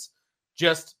defense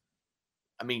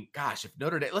gosh, if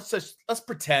Notre Dame, let's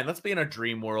pretend, let's be in a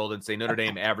dream world and say Notre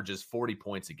Dame averages 40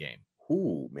 points a game.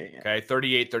 Ooh, man. Okay.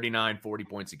 38, 39, 40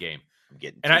 points a game.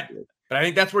 But I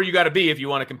think that's where you got to be if you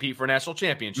want to compete for a national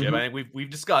championship. I think we've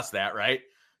discussed that, right?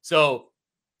 So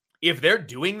if they're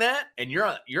doing that and you're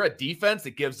a defense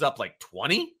that gives up like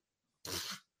 20,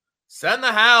 send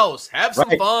the house, have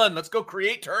some fun. Let's go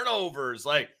create turnovers.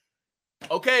 Like,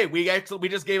 okay, we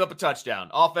just gave up a touchdown.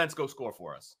 Offense, go score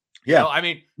for us. Yeah. You know, I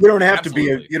mean, you don't have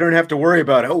you don't have to worry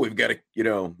about, we've got to, you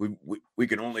know, we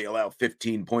can only allow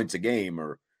 15 points a game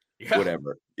or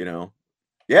whatever, you know?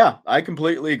 Yeah, I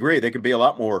completely agree. They could be a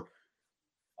lot more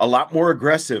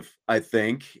aggressive, I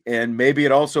think. And maybe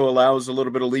it also allows a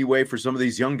little bit of leeway for some of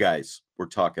these young guys we're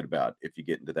talking about if you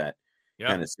get into that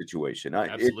kind of situation.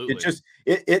 Absolutely.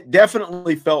 It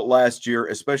definitely felt last year,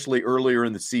 especially earlier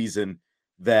in the season,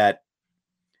 that,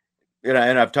 and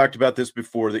I've talked about this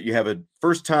before, that you have a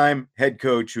first-time head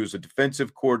coach who's a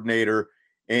defensive coordinator,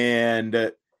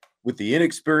 and with the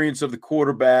inexperience of the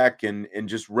quarterback and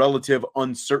just relative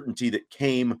uncertainty that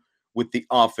came with the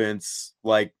offense,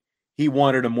 like he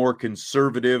wanted a more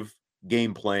conservative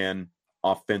game plan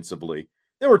offensively.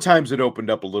 There were times it opened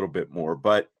up a little bit more,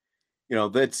 but you know,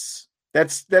 that's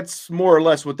more or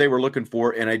less what they were looking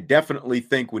for. And I definitely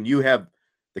think when you have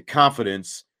the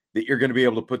confidence that you're going to be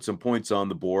able to put some points on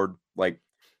the board, like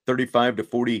 35 to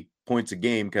 40 points a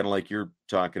game, kind of like you're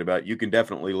talking about, you can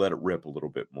definitely let it rip a little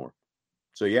bit more.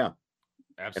 So, yeah.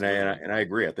 Absolutely. And I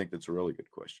agree. I think that's a really good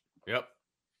question. Yep.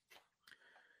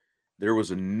 There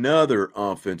was another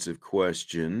offensive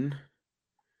question.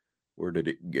 Where did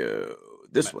it go?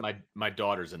 This one. My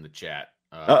daughter's in the chat.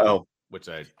 Uh-oh. Which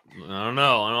I don't know. I don't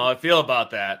know how I feel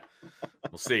about that.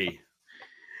 We'll see.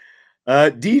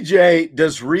 DJ,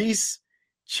 does Reese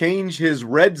change his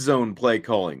red zone play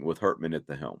calling with Hartman at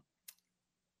the helm?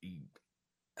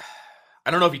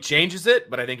 I don't know if he changes it,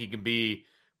 but I think he can be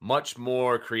much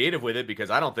more creative with it because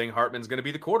I don't think Hartman's going to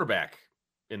be the quarterback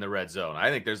in the red zone. I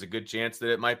think there's a good chance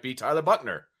that it might be Tyler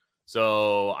Buchner.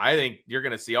 So I think you're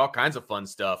going to see all kinds of fun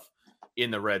stuff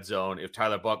in the red zone if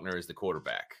Tyler Buchner is the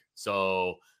quarterback.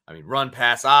 So, I mean, run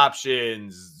pass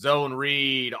options, zone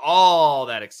read, all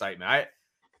that excitement.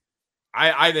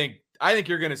 I think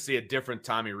you're going to see a different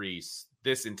Tommy Rees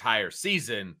this entire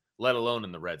season, let alone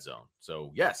in the red zone.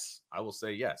 So, yes, I will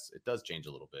say yes. It does change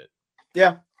a little bit.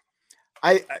 Yeah.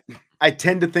 I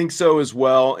tend to think so as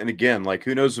well. And again, like,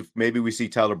 who knows if maybe we see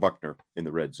Tyler Buchner in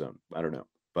the red zone. I don't know.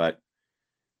 But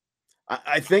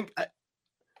I think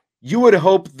you would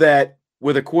hope that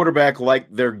with a quarterback like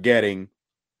they're getting,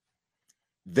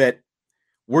 that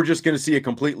we're just going to see a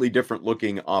completely different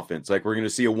looking offense. Like, we're going to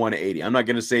see a 180. I'm not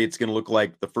going to say it's going to look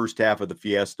like the first half of the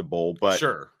Fiesta Bowl, but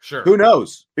sure. Who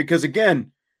knows? Because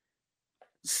again,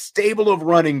 stable of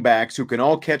running backs who can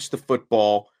all catch the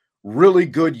football, really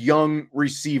good young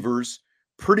receivers,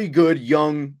 pretty good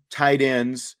young tight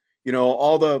ends. You know,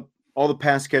 all the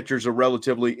pass catchers are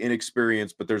relatively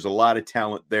inexperienced, but there's a lot of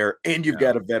talent there. And you've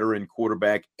got a veteran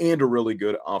quarterback and a really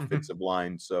good offensive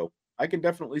line. So I can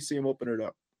definitely see him open it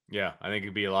up. Yeah, I think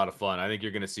it'd be a lot of fun. I think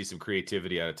you're going to see some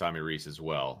creativity out of Tommy Rees as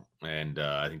well. And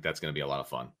I think that's going to be a lot of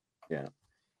fun. Yeah.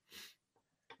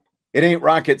 It ain't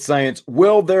rocket science.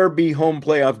 Will there be home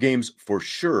playoff games? For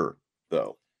sure,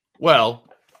 though. Well,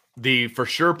 the for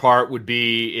sure part would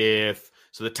be if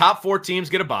the top 4 teams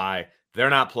get a bye, they're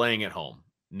not playing at home.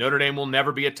 Notre Dame will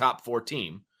never be a top 4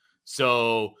 team.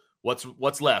 So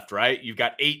what's left, right? You've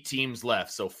got 8 teams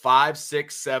left. So 5,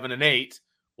 6, 7, and 8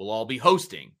 will all be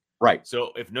hosting. Right.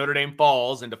 So if Notre Dame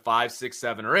falls into 5, 6,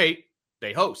 7, or 8,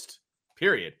 they host.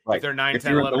 Period. Right. If they're 9, if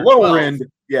 10, you're 11, at the lower 12, end,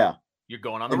 yeah, you're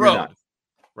going on the road.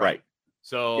 Right.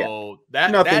 So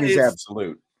nothing that is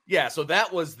absolute. Yeah. So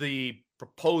that was the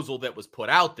proposal that was put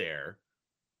out there.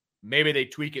 Maybe they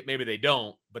tweak it, maybe they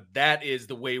don't, but that is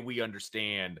the way we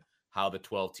understand how the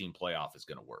 12-team playoff is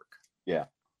going to work. Yeah.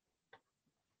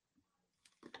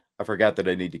 I forgot that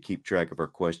I need to keep track of our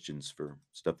questions for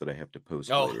stuff that I have to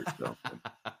post later. So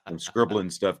I'm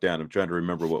scribbling stuff down. I'm trying to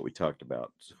remember what we talked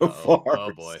about so far.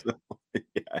 Oh, boy. So,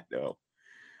 yeah,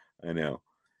 I know.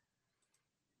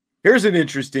 Here's an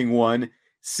interesting one.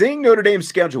 Seeing Notre Dame's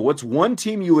schedule, what's one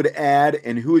team you would add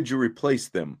and who would you replace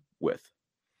them with?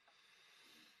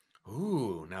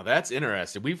 Ooh, now that's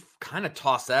interesting. We've kind of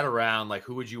tossed that around. Like,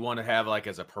 who would you want to have like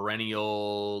as a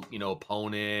perennial,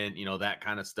 opponent, that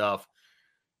kind of stuff.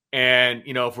 And,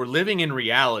 if we're living in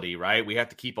reality, right, we have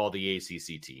to keep all the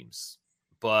ACC teams.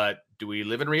 But do we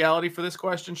live in reality for this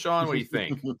question, Sean? What do you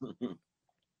think?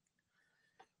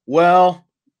 Well,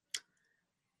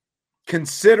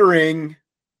 considering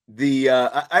the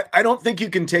I don't think you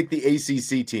can take the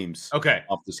ACC teams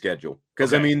off the schedule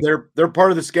because I mean they're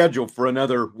part of the schedule for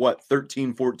another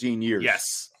 13 14 years.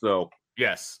 Yes. So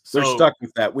yes, they're stuck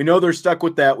with that. We know they're stuck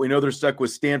with that. We know they're stuck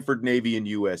with Stanford, Navy, and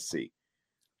USC.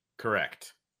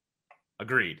 Correct.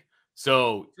 Agreed.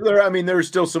 So there's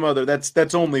still some other.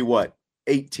 That's only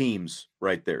 8 teams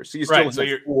right there. So you still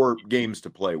have 4 games to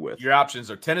play with. Your options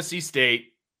are Tennessee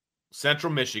State,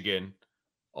 Central Michigan,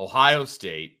 Ohio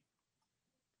State,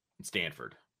 and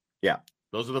Stanford. Yeah.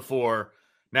 Those are the 4.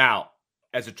 Now,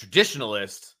 as a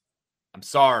traditionalist, I'm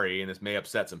sorry, and this may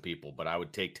upset some people, but I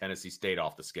would take Tennessee State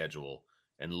off the schedule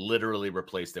and literally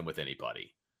replace them with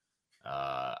anybody.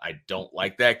 I don't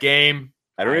like that game.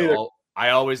 I don't either.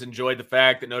 I always enjoyed the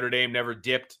fact that Notre Dame never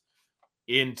dipped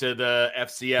into the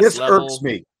FCS this level. Irks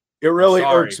me. It really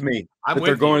irks me that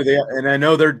they're going to the, and I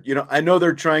know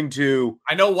they're trying to.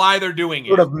 I know why they're doing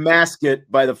sort of mask it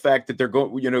by the fact that they're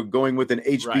going with an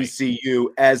HBCU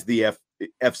as the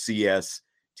FCS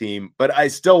team. But I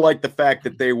still like the fact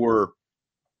that they were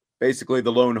basically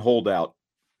the lone holdout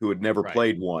who had never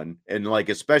played one, and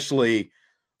especially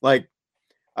I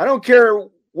don't care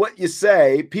what you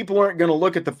say, people aren't going to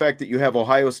look at the fact that you have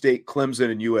Ohio State,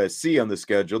 Clemson, and USC on the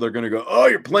schedule. They're going to go, "Oh,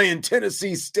 you're playing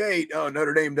Tennessee State. Oh,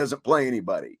 Notre Dame doesn't play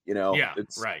anybody." Yeah,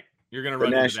 it's right. You're going to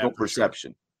run national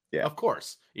perception. Sure. Yeah, of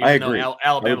course. Even I agree.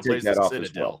 Alabama plays the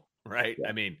Citadel, right? Yeah.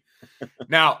 I mean,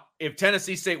 now if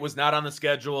Tennessee State was not on the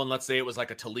schedule, and let's say it was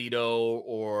like a Toledo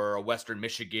or a Western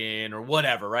Michigan or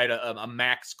whatever, right, a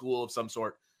MAC school of some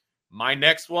sort, my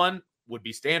next one would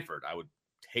be Stanford. I would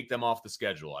take them off the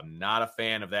schedule. I'm not a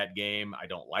fan of that game. I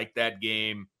don't like that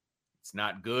game. It's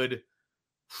not good.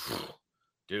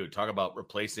 Dude, talk about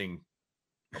replacing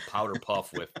a powder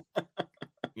puff with,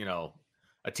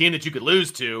 a team that you could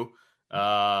lose to.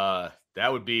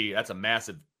 That's a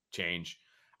massive change.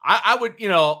 I would,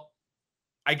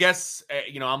 I guess,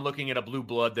 I'm looking at a blue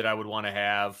blood that I would want to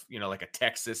have, like a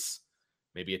Texas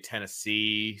maybe a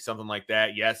Tennessee, something like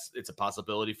that. Yes, it's a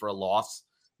possibility for a loss,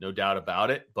 no doubt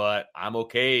about it, but I'm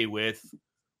okay with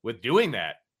doing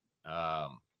that.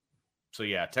 So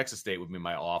yeah, Texas State would be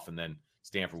my off, and then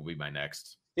Stanford would be my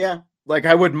next. Yeah, like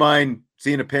I wouldn't mind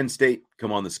seeing a Penn State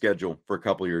come on the schedule for a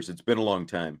couple of years. It's been a long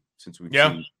time since we've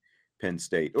seen Penn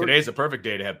State. Today's a perfect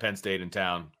day to have Penn State in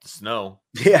town. Snow.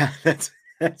 Yeah, that's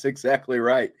exactly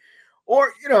right.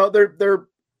 Or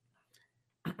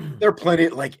they're plenty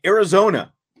like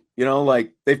Arizona.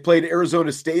 Like they've played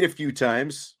Arizona State a few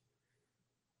times.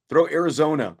 Throw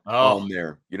Arizona on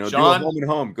there. Sean, do a home and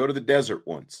home. Go to the desert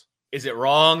once. Is it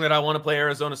wrong that I want to play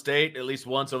Arizona State at least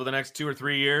once over the next 2 or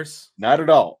 3 years? Not at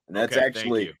all. And that's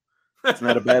actually that's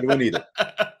not a bad one either.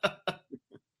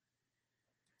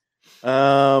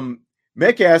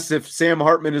 Mick asks if Sam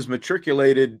Hartman is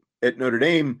matriculated at Notre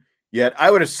Dame yet. I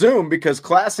would assume because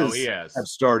classes have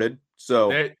started. So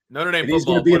Notre Dame he's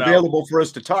going to be available for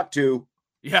us to talk to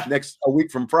a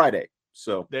week from Friday.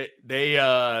 So they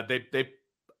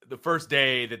the first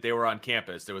day that they were on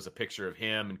campus, there was a picture of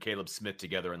him and Caleb Smith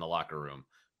together in the locker room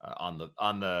on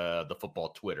the football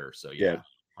Twitter. So yeah.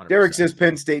 100%. Derek says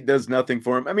Penn State does nothing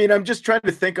for him. I mean, I'm just trying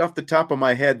to think off the top of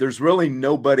my head. There's really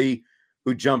nobody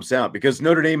who jumps out because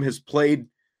Notre Dame has played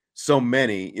so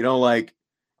many. Like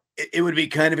it would be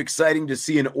kind of exciting to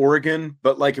see an Oregon,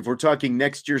 but like if we're talking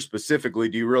next year specifically,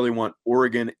 do you really want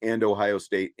Oregon and Ohio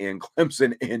State and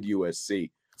Clemson and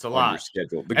USC? It's a lot. Your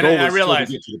schedule. The goal is still to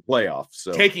get to the playoffs.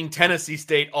 So taking Tennessee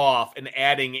State off and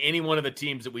adding any one of the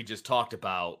teams that we just talked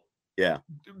about,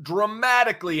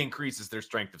 dramatically increases their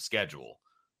strength of schedule,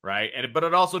 right? But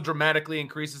it also dramatically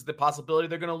increases the possibility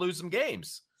they're going to lose some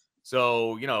games.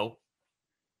 So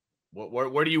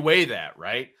where do you weigh that,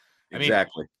 right?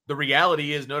 Exactly. I mean, the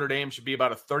reality is Notre Dame should be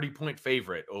about a 30-point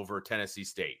favorite over Tennessee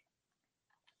State.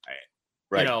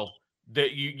 Right.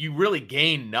 That you really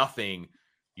gain nothing.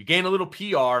 You gain a little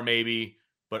PR maybe,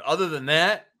 but other than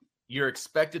that, you're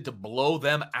expected to blow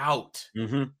them out.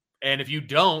 Mm-hmm. And if you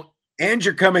don't, and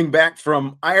you're coming back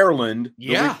from Ireland the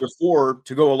week before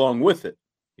to go along with it.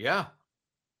 Yeah.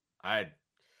 I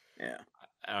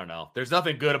don't know. There's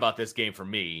nothing good about this game for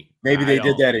me. Maybe they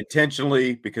did that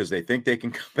intentionally because they think they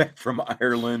can come back from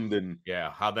Ireland and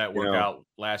how'd that work out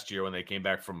last year when they came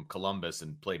back from Columbus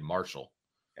and played Marshall?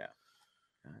 Yeah.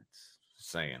 That's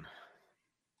saying.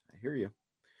 I hear you.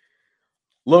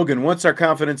 Logan, what's our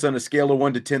confidence on a scale of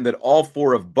 1 to 10 that all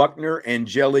four of Buckner,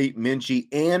 Angeli, Minchey,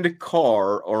 and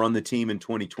Carr are on the team in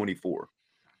 2024?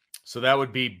 So that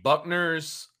would be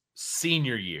Buckner's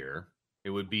senior year.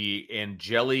 It would be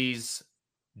Angeli's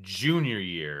junior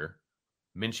year,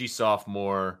 Minchey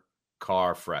sophomore,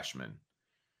 Carr freshman.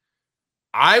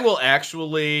 I will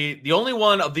actually, the only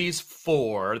one of these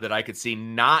four that I could see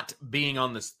not being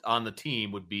on the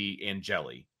team would be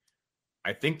Angeli.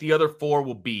 I think the other four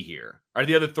will be here, or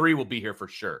the other three will be here for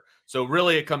sure. So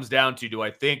really it comes down to, do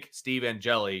I think Steve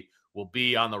Angeli will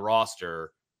be on the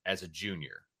roster as a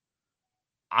junior?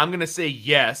 I'm going to say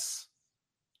yes,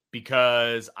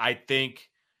 because I think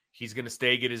he's going to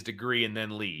stay, get his degree, and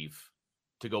then leave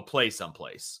to go play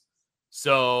someplace.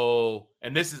 So,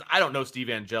 and this is, I don't know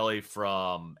Steve Angeli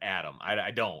from Adam.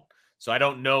 I don't. So I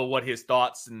don't know what his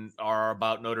thoughts are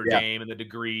about Notre Dame and the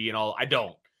degree and all. I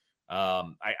don't.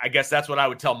 I guess that's what I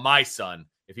would tell my son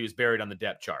if he was buried on the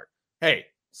depth chart. Hey,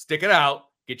 stick it out,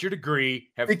 get your degree,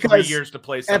 have 3 years to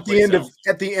play someplace else.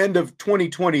 At the end of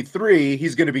 2023,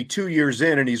 he's going to be 2 years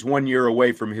in and he's 1 year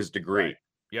away from his degree. Right.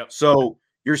 Yep. So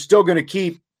you're still going to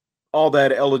keep all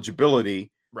that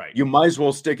eligibility. Right. You might as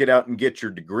well stick it out and get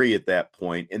your degree at that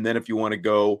point. And then if you want to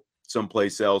go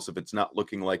someplace else, if it's not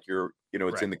looking like you're,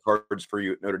 it's in the cards for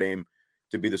you at Notre Dame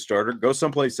to be the starter, go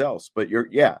someplace else. But you're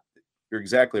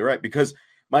exactly right. Because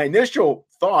my initial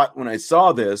thought when I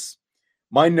saw this,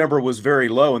 my number was very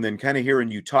low. And then kind of hearing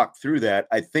you talk through that,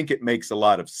 I think it makes a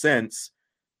lot of sense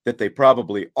that they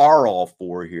probably are all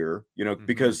four here,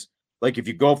 because like if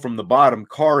you go from the bottom,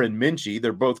 Carr and Minchey,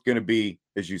 they're both going to be,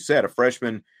 as you said, a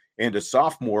freshman and a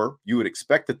sophomore. You would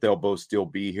expect that they'll both still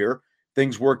be here.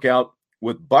 Things work out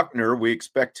with Buckner. We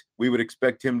would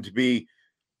expect him to be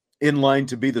in line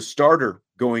to be the starter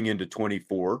going into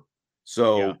 24.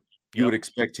 So you would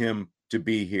expect him to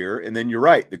be here. And then you're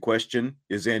right. The question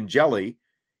is Angeli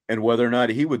and whether or not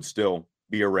he would still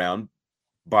be around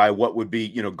by what would be,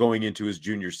 going into his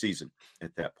junior season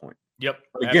at that point. Yep.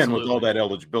 But again, with all that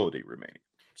eligibility remaining.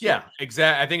 So. Yeah,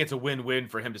 exactly. I think it's a win-win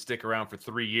for him to stick around for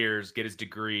 3 years, get his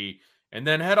degree, and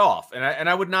then head off. And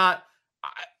I would not,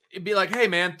 it'd be like, hey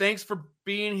man, thanks for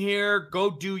being here.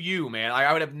 Go do you, man.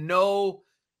 I would have no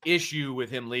issue with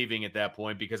him leaving at that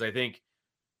point, because I think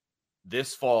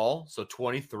this fall, so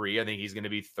 23, I think he's going to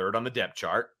be third on the depth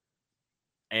chart.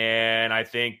 And I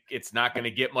think it's not going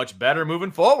to get much better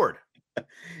moving forward.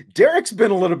 Derek's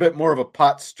been a little bit more of a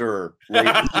pot stirrer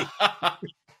lately.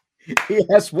 He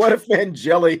asked, what if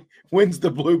Angeli wins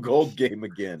the blue gold game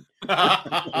again?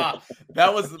 That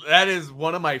is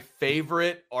one of my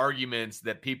favorite arguments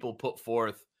that people put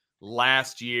forth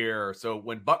last year. So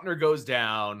when Buckner goes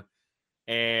down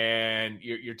and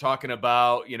you're talking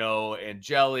about,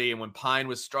 Angeli, and when Pine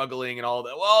was struggling and all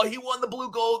that, well, he won the blue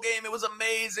gold game. It was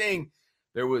amazing.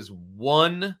 There was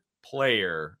one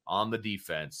player on the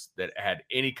defense that had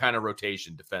any kind of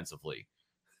rotation defensively.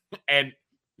 And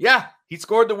yeah, he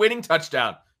scored the winning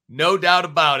touchdown. No doubt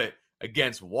about it.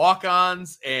 Against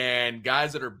walk-ons and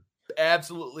guys that are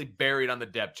absolutely buried on the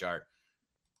depth chart.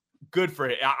 Good for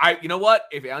him. You know what?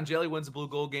 If Angeli wins the blue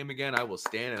gold game again, I will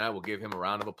stand and I will give him a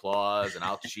round of applause and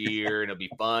I'll cheer and it'll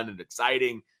be fun and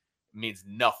exciting. It means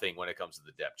nothing when it comes to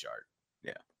the depth chart.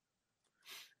 Yeah.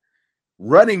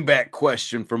 Running back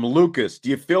question from Lucas. Do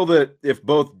you feel that if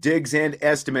both Diggs and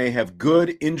Estime have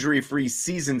good injury-free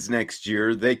seasons next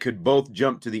year, they could both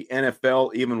jump to the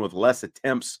NFL even with less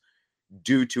attempts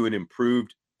due to an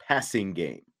improved passing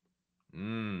game?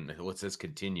 What's this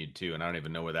continued too? And I don't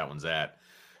even know where that one's at.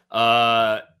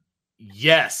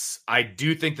 Yes, I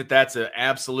do think that that's an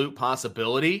absolute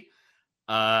possibility.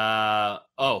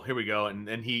 Here we go. And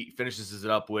then he finishes it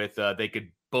up with, they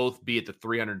could both be at the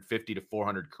 350 to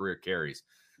 400 career carries.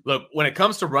 Look, when it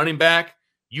comes to running back,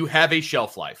 you have a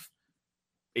shelf life.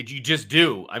 You just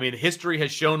do. I mean, history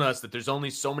has shown us that there's only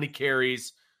so many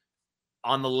carries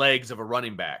on the legs of a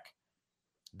running back.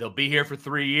 They'll be here for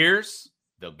 3 years.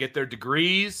 They'll get their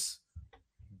degrees.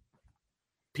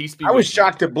 Peace be. I was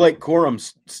shocked that Blake Corum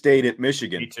stayed at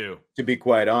Michigan. Me too. To be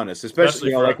quite honest,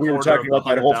 especially like we were talking about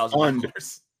that whole fund.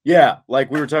 Yeah,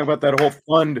 like we were talking about that whole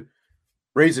fund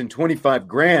raising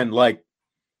 $25,000. Like,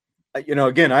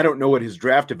 again, I don't know what his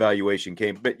draft evaluation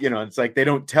came, but it's like they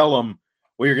don't tell him,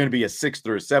 well, you're going to be a 6th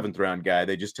or a 7th round guy.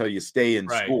 They just tell you stay in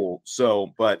school.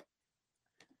 So, but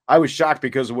I was shocked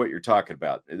because of what you're talking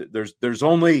about. There's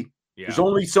only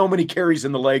so many carries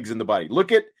in the legs and the body.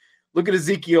 Look at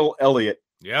Ezekiel Elliott.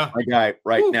 Yeah. My guy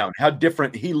now, and how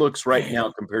different he looks right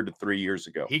now compared to 3 years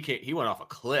ago. He went off a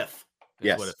cliff.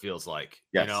 Yes. What it feels like.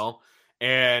 Yes.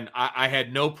 And I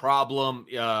had no problem.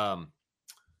 Oh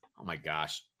my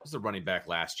gosh. Who's the running back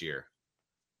last year?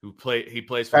 He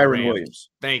plays for Kyren Williams.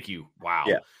 Thank you. Wow.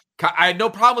 Yeah. I had no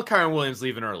problem with Kyren Williams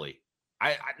leaving early.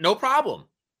 I no problem.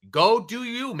 Go do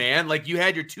you, man. Like, you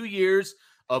had your 2 years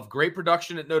of great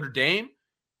production at Notre Dame,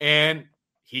 and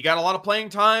he got a lot of playing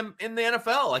time in the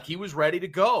NFL. Like, he was ready to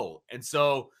go. And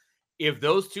so if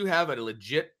those two have a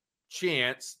legit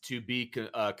chance to be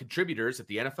contributors at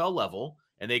the NFL level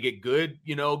and they get good,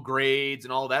 grades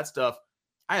and all that stuff,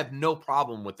 I have no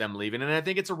problem with them leaving. And I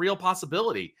think it's a real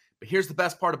possibility. But here's the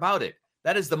best part about it.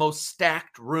 That is the most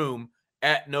stacked room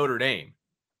at Notre Dame.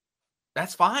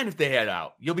 That's fine if they head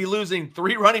out. You'll be losing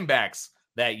 3 running backs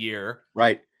that year.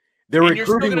 Right. They're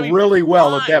recruiting really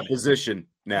well at that position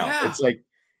now. Yeah. It's like,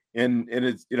 and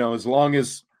it's, as long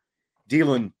as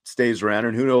Dealin stays around,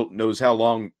 and who knows how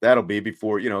long that'll be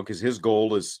before, because his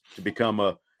goal is to become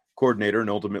a coordinator and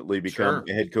ultimately become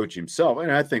a head coach himself.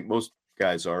 And I think most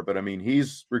guys are, but I mean,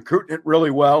 he's recruiting it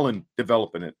really well and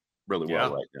developing it really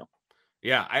well right now.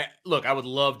 Yeah. I would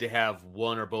love to have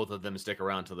one or both of them stick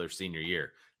around till their senior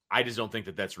year. I just don't think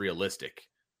that that's realistic.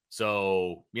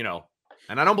 So,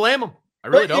 and I don't blame them. I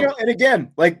really don't. And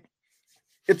again, like,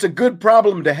 it's a good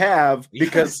problem to have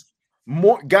because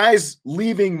more guys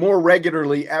leaving more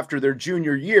regularly after their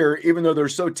junior year, even though they're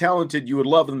so talented, you would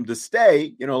love them to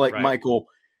stay, like Michael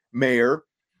Mayer.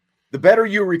 The better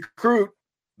you recruit,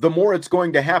 the more it's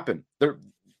going to happen.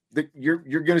 You're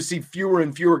going to see fewer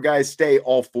and fewer guys stay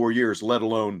all 4 years, let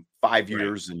alone 5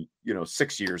 years and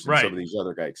 6 years in some of these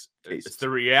other guys' cases. It's the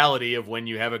reality of when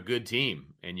you have a good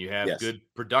team and you have good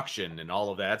production and all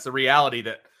of that. It's the reality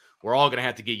that we're all going to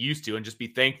have to get used to, and just be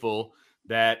thankful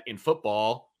that in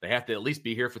football they have to at least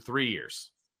be here for 3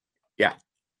 years. Yeah,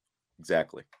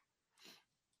 exactly.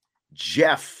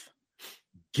 Jeff,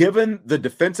 given the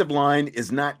defensive line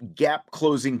is not gap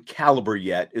closing caliber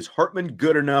yet, is Hartman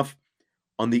good enough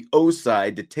on the O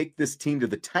side to take this team to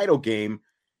the title game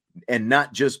and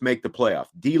not just make the playoff?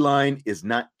 D-line is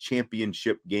not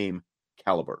championship game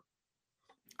caliber.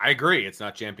 I agree. It's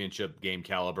not championship game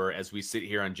caliber as we sit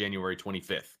here on January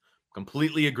 25th.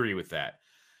 Completely agree with that.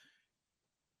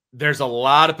 There's a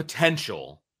lot of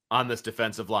potential on this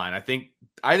defensive line. I think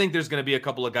there's going to be a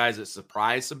couple of guys that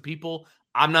surprise some people.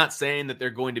 I'm not saying that they're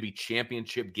going to be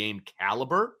championship game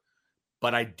caliber,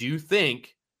 but I do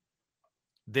think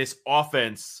this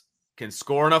offense can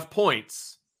score enough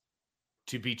points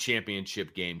to be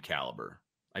championship game caliber.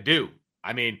 I do.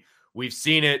 I mean, we've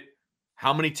seen it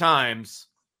how many times,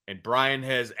 and Brian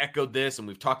has echoed this, and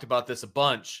we've talked about this a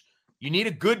bunch. You need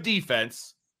a good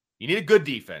defense.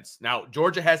 Now,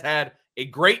 Georgia has had a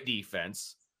great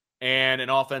defense and an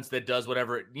offense that does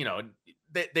whatever,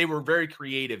 they were very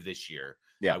creative this year.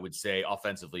 Yeah. I would say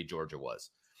offensively, Georgia was.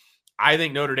 I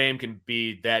think Notre Dame can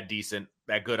be that decent,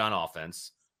 that good on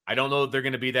offense. I don't know if they're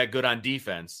going to be that good on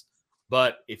defense,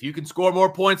 but if you can score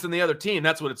more points than the other team,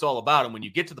 that's what it's all about. And when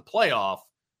you get to the playoff,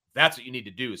 that's what you need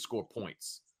to do is score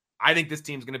points. I think this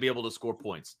team's going to be able to score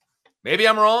points. Maybe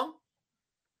I'm wrong,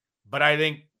 but I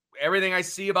think everything I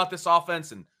see about this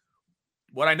offense and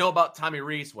what I know about Tommy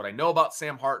Rees, what I know about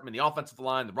Sam Hartman, the offensive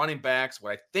line, the running backs,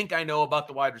 what I think I know about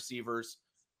the wide receivers,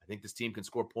 I think this team can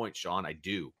score points, Sean. I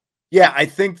do. Yeah, I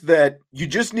think that you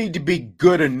just need to be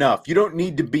good enough. You don't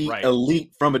need to be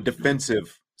elite from a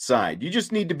defensive side. You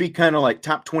just need to be kind of like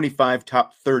top 25,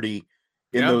 top 30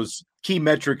 in those key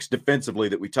metrics defensively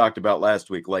that we talked about last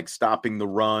week, like stopping the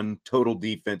run, total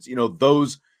defense,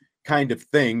 those kind of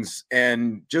things.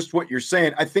 And just what you're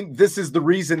saying, I think this is the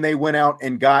reason they went out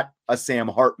and got a Sam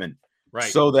Hartman,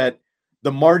 so that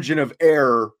the margin of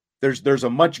error, there's a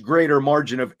much greater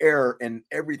margin of error, and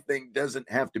everything doesn't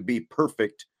have to be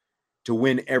perfect to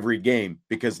win every game,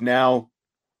 because now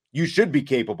you should be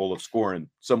capable of scoring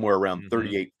somewhere around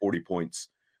 38, 40 points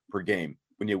per game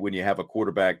when you have a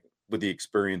quarterback with the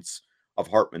experience of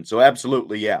Hartman. So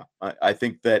absolutely, yeah, I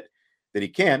think that he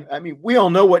can. I mean, we all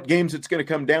know what games it's going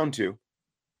to come down to,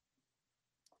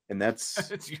 and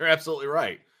that's you're absolutely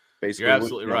right. Basically, you're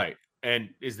absolutely right. And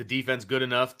is the defense good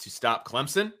enough to stop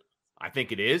Clemson? I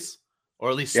think it is, or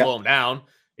at least slow them down.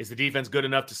 Is the defense good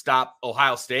enough to stop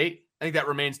Ohio State? I think that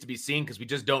remains to be seen, because we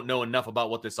just don't know enough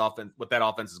about what that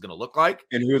offense is going to look like,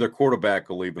 and who their quarterback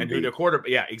will even be. Who their quarterback,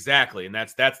 yeah, exactly. And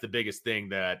that's the biggest thing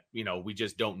that we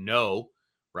just don't know.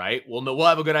 Right. We'll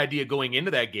have a good idea going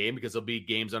into that game, because there'll be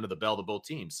games under the belt of both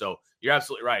teams. So you're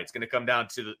absolutely right. It's going to come down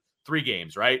to the 3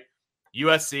 games, right?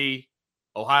 USC,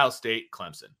 Ohio State,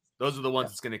 Clemson. Those are the ones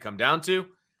it's going to come down to.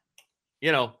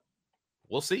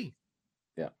 We'll see.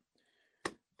 Yeah.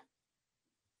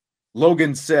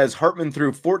 Logan says Hartman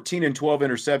threw 14 and 12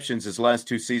 interceptions his last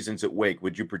 2 seasons at Wake.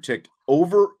 Would you predict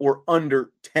over or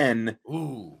under 10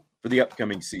 for the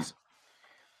upcoming season?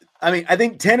 I mean, I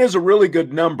think 10 is a really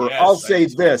good number. Yes, I'll say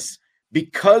this,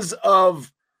 because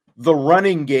of the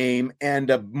running game and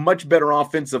a much better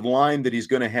offensive line that he's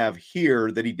going to have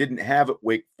here that he didn't have at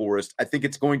Wake Forest, I think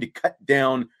it's going to cut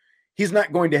down. He's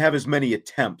not going to have as many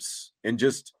attempts, and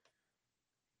just,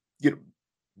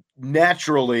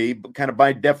 naturally, kind of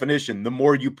by definition, the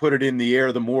more you put it in the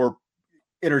air, the more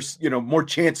more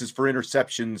chances for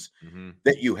interceptions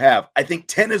that you have. I think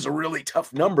 10 is a really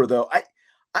tough number, though.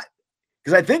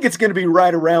 Because I think it's going to be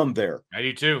right around there. I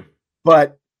do too.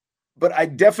 But I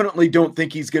definitely don't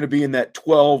think he's going to be in that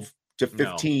 12 to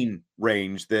 15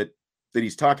 range that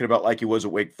he's talking about, like he was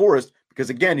at Wake Forest, because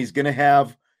again, he's going to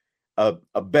have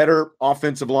a better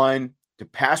offensive line to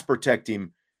pass protect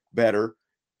him better,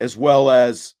 as well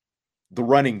as the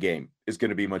running game is going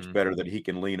to be much better that he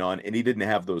can lean on. And he didn't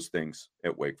have those things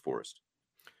at Wake Forest.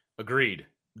 Agreed.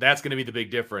 That's going to be the big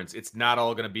difference. It's not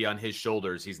all going to be on his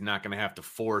shoulders. He's not going to have to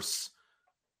force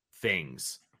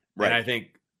things. Right. And I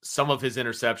think some of his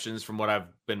interceptions, from what I've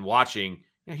been watching,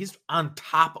 he's on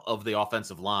top of the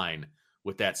offensive line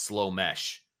with that slow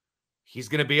mesh. He's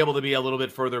going to be able to be a little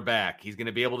bit further back. He's going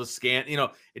to be able to scan,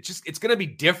 it's going to be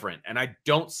different. And I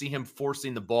don't see him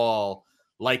forcing the ball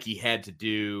like he had to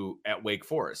do at Wake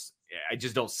Forest. I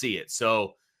just don't see it.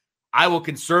 So I will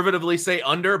conservatively say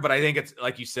under, but I think it's,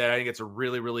 like you said, I think it's a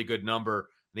really, really good number.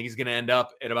 I think he's going to end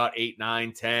up at about 8,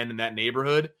 9, 10 in that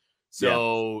neighborhood.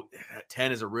 So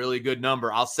 10 is a really good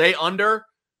number. I'll say under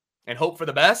and hope for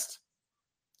the best.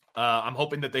 I'm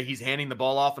hoping that he's handing the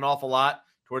ball off an awful lot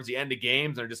towards the end of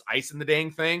games. They're just icing the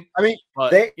dang thing. I mean,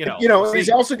 but, he's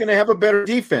also going to have a better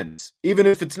defense. Even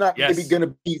if it's not going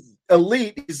to be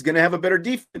elite, he's going to have a better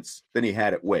defense than he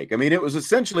had at Wake. I mean, it was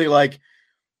essentially like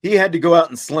he had to go out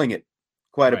and sling it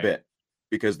quite a bit,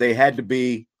 because they had to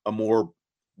be a more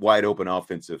wide open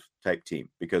offensive type team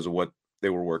because of what they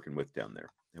were working with down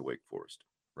there at Wake Forest.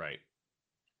 Right.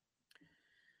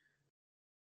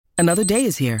 Another day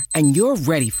is here, and you're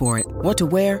ready for it. What to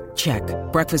wear? Check.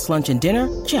 Breakfast, lunch, and dinner?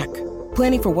 Check.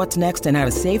 Planning for what's next and how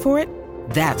to save for it?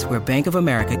 That's where Bank of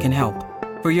America can help.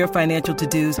 For your financial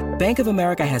to-dos, Bank of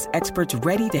America has experts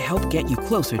ready to help get you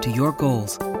closer to your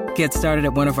goals. Get started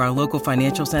at one of our local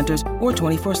financial centers or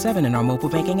 24/7 in our mobile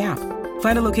banking app.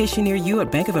 Find a location near you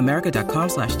at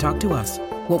bankofamerica.com/talktous.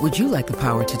 What would you like the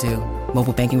power to do?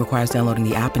 Mobile banking requires downloading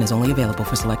the app and is only available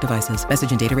for select devices.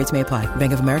 Message and data rates may apply.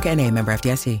 Bank of America NA, member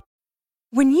FDIC.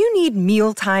 When you need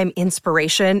mealtime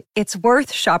inspiration, it's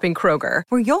worth shopping Kroger,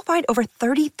 where you'll find over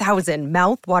 30,000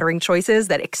 mouth-watering choices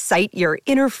that excite your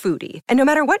inner foodie. And no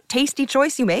matter what tasty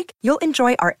choice you make, you'll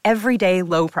enjoy our everyday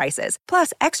low prices,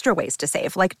 plus extra ways to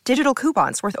save, like digital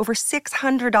coupons worth over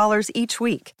 $600 each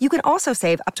week. You can also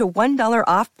save up to $1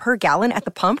 off per gallon at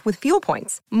the pump with fuel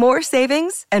points. More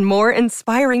savings and more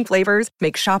inspiring flavors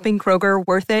make shopping Kroger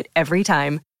worth it every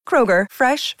time. Kroger,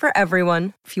 fresh for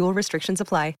everyone. Fuel restrictions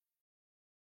apply.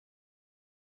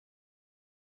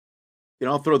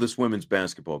 I'll throw this women's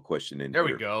basketball question in. There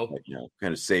we go. Right now.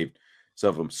 Kind of saved some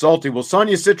of them. Salty, will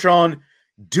Sonia Citron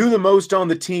do the most on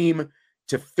the team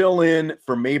to fill in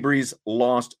for Mabry's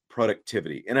lost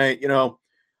productivity? And I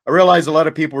realize a lot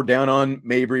of people were down on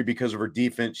Mabry because of her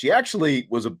defense. She actually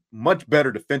was a much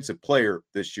better defensive player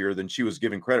this year than she was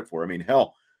given credit for. I mean,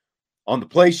 hell, on the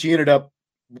play, she ended up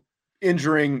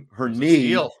injuring her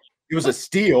knee. It was a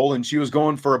steal, and she was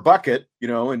going for a bucket,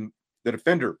 and the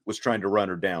defender was trying to run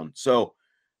her down. So,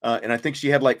 and I think she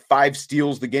had like 5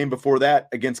 steals the game before that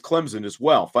against Clemson as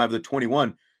well, 5 of the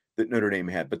 21 that Notre Dame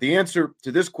had. But the answer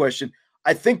to this question,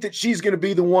 I think that she's going to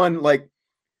be the one, like,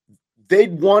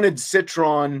 they'd wanted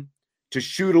Citron to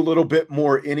shoot a little bit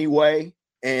more anyway.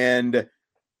 And,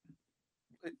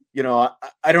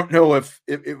 I don't know if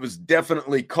it was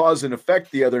definitely cause and effect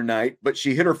the other night, but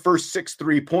she hit her first 6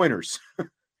 3-pointers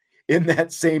in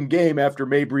that same game after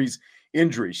Mabry's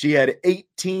injury. She had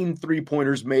 18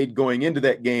 3-pointers made going into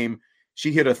that game.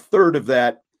 She hit a third of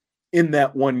that in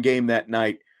that one game that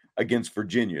night against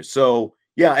Virginia. So,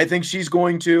 yeah, I think she's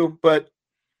going to. But,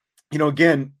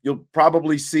 again, you'll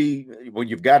probably see,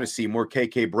 you've got to see more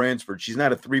KK Bransford. She's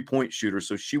not a 3-point shooter,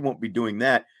 so she won't be doing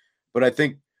that. But I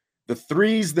think the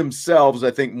threes themselves,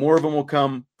 I think more of them will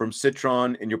come from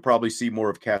Citron, and you'll probably see more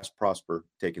of Cass Prosper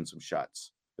taking some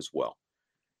shots as well.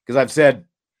 Because I've said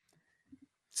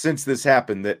since this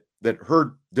happened that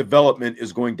her development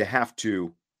is going to have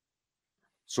to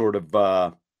sort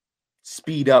of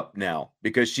speed up now,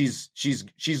 because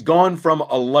she's gone from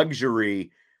a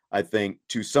luxury, I think,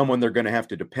 to someone they're going to have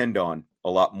to depend on a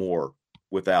lot more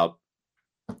without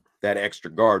that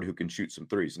extra guard who can shoot some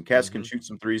threes. And Cass can shoot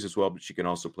some threes as well, but she can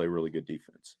also play really good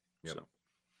defense. Yep. So,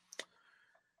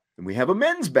 and we have a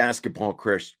men's basketball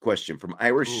question from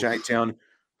Irish Chi-Town.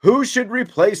 Who should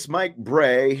replace Mike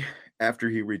Brey after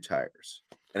he retires?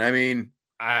 And I mean,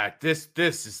 this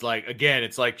is like, again,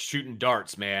 it's like shooting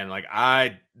darts, man. Like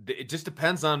it just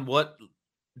depends on what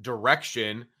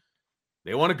direction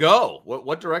they want to go.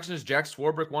 What direction does Jack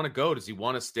Swarbrick want to go? Does he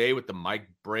want to stay with the Mike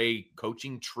Brey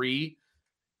coaching tree?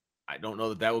 I don't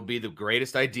know that would be the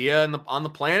greatest idea on the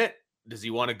planet. Does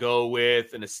he want to go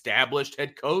with an established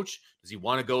head coach? Does he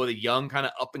want to go with a young kind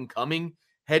of up and coming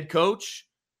head coach?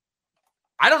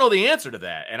 I don't know the answer to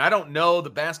that. And I don't know the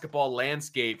basketball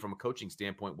landscape from a coaching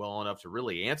standpoint well enough to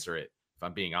really answer it, if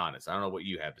I'm being honest. I don't know what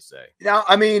you have to say. Now,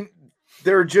 I mean,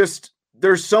 there's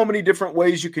so many different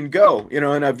ways you can go,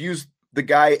 and I've used the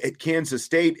guy at Kansas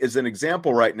State as an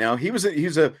example right now. He's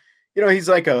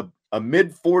like a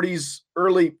mid 40s,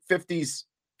 early 50s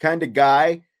kind of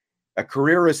guy, a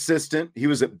career assistant. He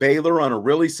was at Baylor on a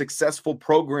really successful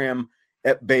program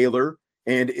at Baylor.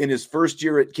 And in his first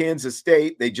year at Kansas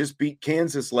State, they just beat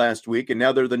Kansas last week, and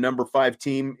now they're the number 5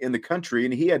 team in the country,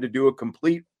 and he had to do a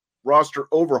complete roster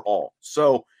overhaul.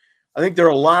 So I think there are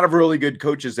a lot of really good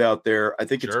coaches out there. I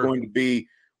think it's going to be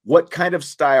what kind of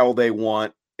style they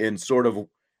want and sort of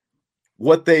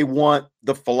what they want,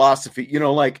 the philosophy,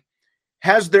 like,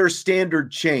 has their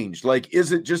standard changed? Like,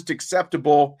 is it just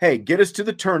acceptable? Hey, get us to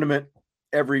the tournament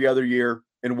every other year,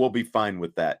 and we'll be fine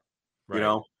with that.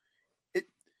 Right.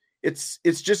 It's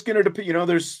just going to depend.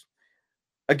 There's,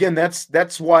 again,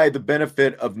 that's why the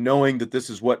benefit of knowing that this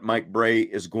is what Mike Brey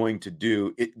is going to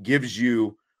do. It gives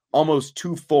you almost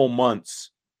 2 full months,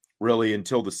 really,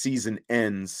 until the season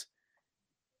ends.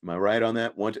 Am I right on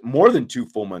that? More than 2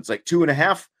 full months, like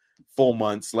 2.5 full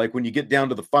months, like when you get down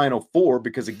to the Final Four,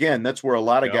 because again, that's where a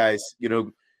lot of guys,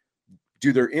 do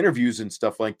their interviews and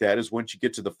stuff like that, is once you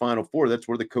get to the Final Four, that's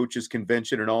where the coaches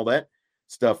convention and all that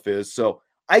stuff is. So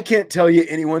I can't tell you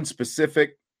anyone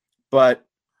specific, but,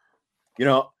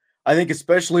 I think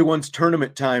especially once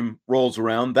tournament time rolls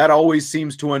around, that always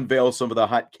seems to unveil some of the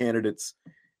hot candidates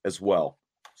as well.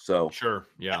 So sure.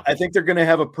 Yeah. I think they're going to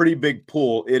have a pretty big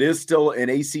pool. It is still an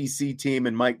ACC team,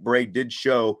 and Mike Brey did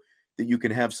show that you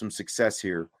can have some success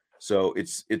here. So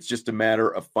it's just a matter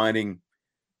of finding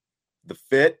the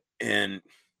fit. And,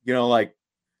 like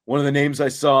one of the names I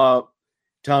saw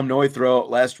Tom Noy throw out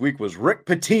last week was Rick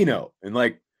Pitino. And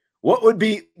like, what would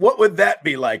that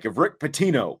be like if Rick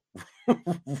Pitino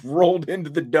rolled into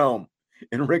the Dome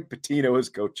and Rick Pitino is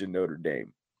coaching Notre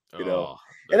Dame? you know,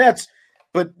 and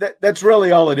that's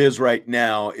really all it is right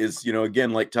now is, you know,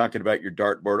 again, like talking about your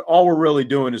dartboard, all we're really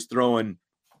doing is throwing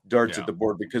darts at the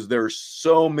board because there are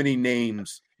so many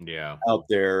names out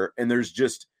there. And there's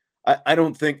just, I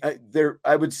don't think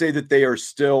I would say that they are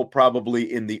still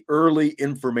probably in the early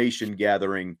information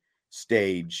gathering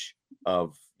stage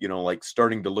of, you know, like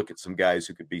starting to look at some guys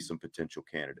who could be some potential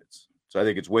candidates. So I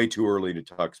think it's way too early to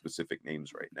talk specific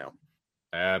names right now.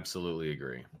 Absolutely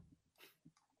agree.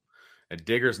 And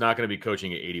Digger's not going to be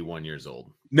coaching at 81 years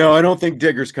old. No, I don't think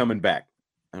Digger's coming back.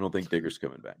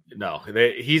 No,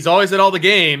 he's always at all the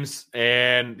games,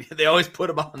 and they always put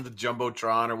him on the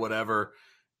Jumbotron or whatever.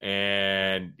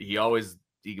 And he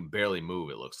can barely move,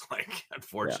 it looks like,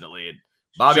 unfortunately. And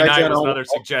Bobby Knight was another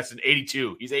suggestion.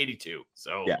 82. He's 82.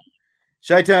 So yeah.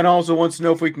 Chi-Town also wants to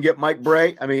know if we can get Mike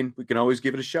Bray. I mean, we can always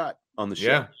give it a shot on the show.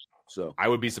 Yeah. So I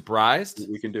would be surprised.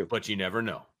 We can do, but you never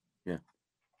know. Yeah.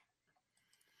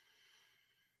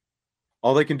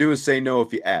 All they can do is say no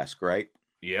if you ask, right?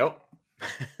 Yep.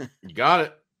 You got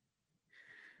it.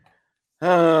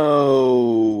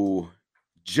 Oh,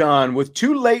 John, with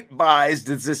 2 late buys,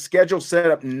 does this schedule set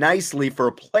up nicely for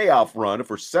a playoff run if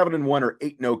we're 7-1 or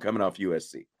 8-0 coming off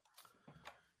USC?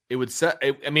 It would set.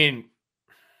 I mean,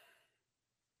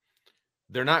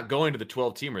 they're not going to the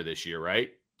 12-teamer this year,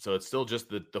 right? So it's still just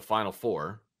the Final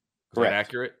Four. Is that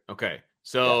accurate? Okay.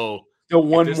 So still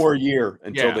one more year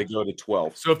until they go to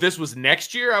 12. So if this was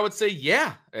next year, I would say,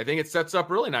 yeah, I think it sets up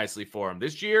really nicely for them.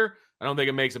 This year, I don't think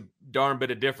it makes a darn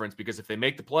bit of difference because if they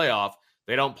make the playoff,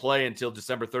 they don't play until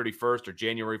December 31st or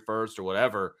January 1st or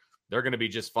whatever. They're going to be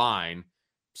just fine.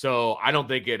 So I don't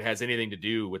think it has anything to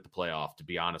do with the playoff, to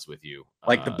be honest with you.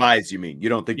 Like the buys, you mean? You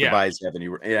don't think the buys have any?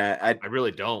 Yeah, I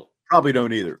really don't. Probably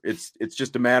don't either. It's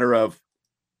just a matter of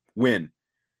when.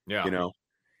 Yeah. You know,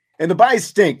 and the buys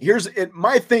stink. Here's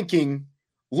my thinking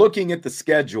looking at the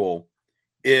schedule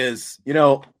is, you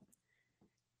know,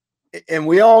 and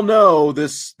we all know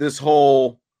this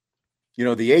whole, you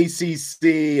know, the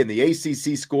ACC and the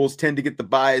ACC schools tend to get the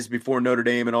buys before Notre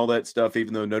Dame and all that stuff,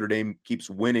 even though Notre Dame keeps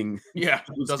winning. Yeah,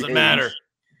 it doesn't matter.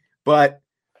 But,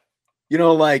 you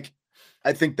know, like,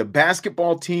 I think the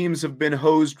basketball teams have been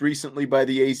hosed recently by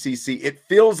the ACC. It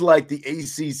feels like the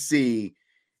ACC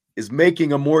is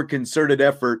making a more concerted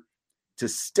effort to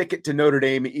stick it to Notre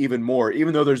Dame even more,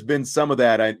 even though there's been some of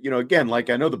that. Again, like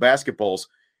I know the basketballs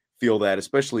feel that,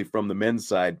 especially from the men's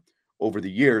side over the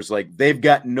years, like they've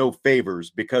gotten no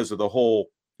favors because of the whole,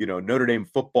 you know, Notre Dame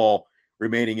football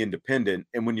remaining independent.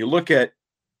 And when you look at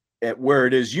where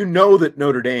it is, you know that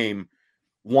Notre Dame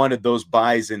wanted those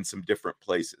buys in some different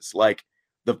places, like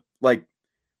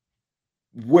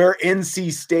where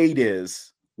NC State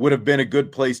is would have been a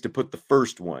good place to put the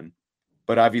first one.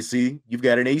 But obviously you've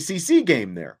got an ACC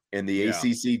game there, and the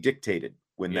ACC dictated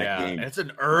when that game. It's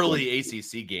an early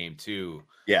ACC game too.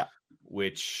 Yeah.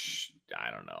 Which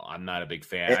I don't know. I'm not a big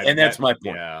fan. And that's my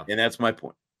point. Yeah. And that's my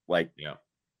point. Like,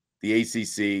 the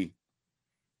ACC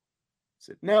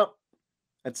said, no,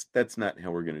 that's not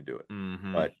how we're going to do it.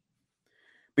 Mm-hmm. But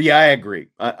yeah, I agree.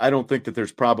 I don't think that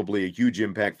there's probably a huge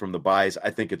impact from the buys. I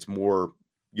think it's more,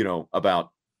 you know,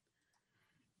 about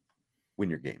win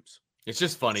your games. It's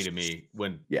just funny to me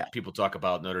when people talk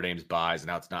about Notre Dame's buys and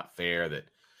how it's not fair that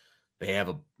they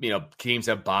have teams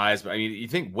have buys. But I mean, you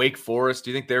think Wake Forest,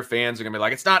 do you think their fans are going to be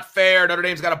like, it's not fair. Notre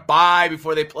Dame's got to buy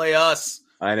before they play us.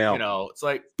 I know. You know, it's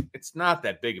like, it's not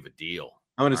that big of a deal.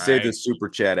 I'm going to save this super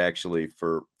chat actually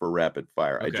for rapid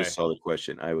fire. Okay. I just saw the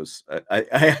question. I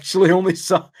actually only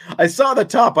saw the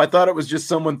top. I thought it was just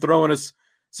someone throwing us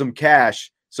some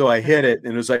cash. So I hit it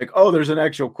and it was like, oh, there's an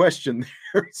actual question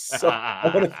there. So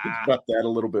I want to think about that a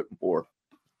little bit more.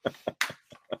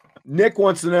 Nick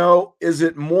wants to know, is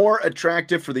it more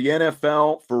attractive for the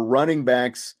NFL for running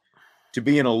backs to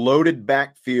be in a loaded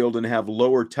backfield and have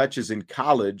lower touches in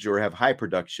college, or have high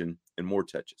production and more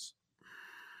touches?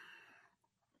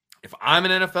 If I'm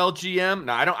an NFL GM,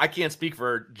 now I can't speak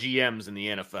for GMs in the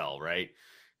NFL, right?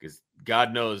 Because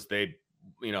God knows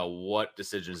what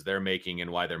decisions they're making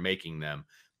and why they're making them.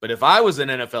 But if I was an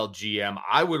NFL GM,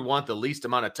 I would want the least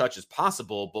amount of touches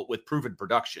possible, but with proven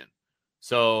production.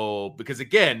 So, because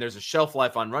again, there's a shelf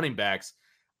life on running backs.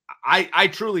 I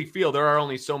truly feel there are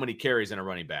only so many carries in a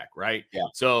running back, right? Yeah.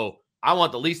 So I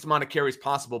want the least amount of carries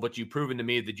possible, but you've proven to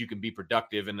me that you can be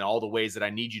productive in all the ways that I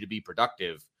need you to be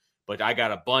productive. But I got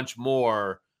a much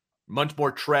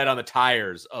more tread on the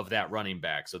tires of that running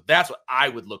back. So that's what I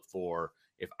would look for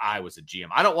if I was a GM.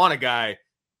 I don't want a guy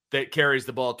that carries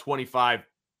the ball 25,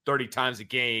 30 times a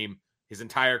game his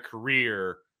entire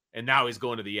career, and now he's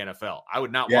going to the NFL. I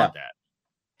would not want that.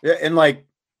 Yeah, and like,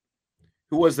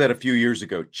 Who was that a few years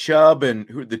ago? Chubb and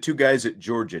who the two guys at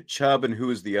Georgia? Chubb and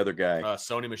who is the other guy?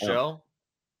 Sony Michel.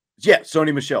 Yeah,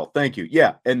 Sony Michel. Thank you.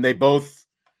 Yeah, and they both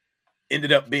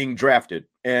ended up being drafted.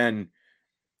 And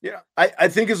yeah, I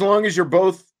think as long as you're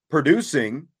both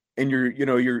producing and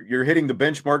you're hitting the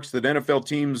benchmarks that NFL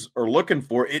teams are looking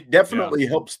for, it definitely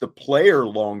helps the player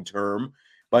long term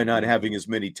by not having as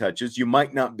many touches. You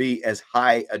might not be as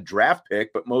high a draft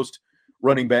pick, but most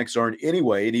running backs aren't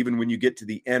anyway. And even when you get to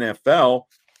the NFL,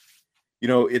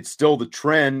 it's still the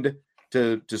trend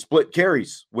to split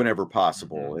carries whenever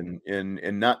possible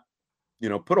and not,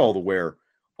 put all the wear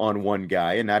on one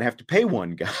guy and not have to pay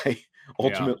one guy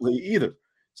ultimately either.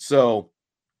 So,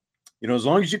 as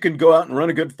long as you can go out and run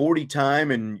a good 40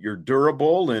 time and you're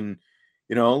durable and,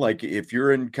 like if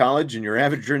you're in college and you're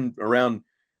averaging around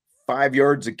 5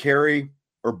 yards a carry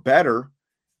or better,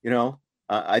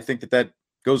 I think that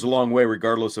goes a long way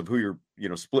regardless of who you're,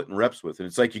 splitting reps with. And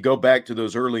it's like you go back to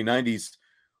those early 90s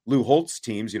Lou Holtz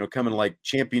teams, coming like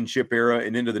championship era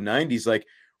and into the 90s, like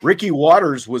Ricky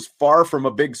Waters was far from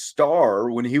a big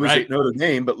star when he was at Notre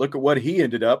Dame, but look at what he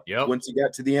ended up once he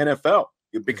got to the NFL.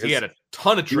 Because he had a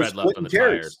ton of tread left on the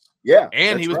tires. Yeah.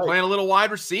 And he was playing a little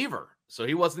wide receiver. So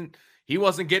he wasn't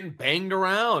getting banged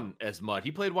around as much.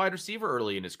 He played wide receiver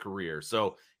early in his career.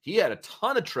 So he had a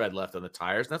ton of tread left on the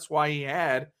tires. That's why he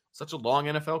had such a long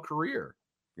NFL career.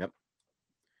 Yep.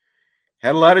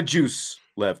 Had a lot of juice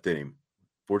left in him.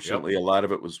 Fortunately, a lot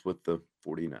of it was with the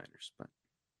 49ers, but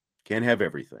can't have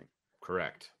everything.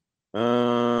 Correct.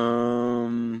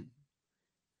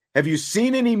 Have you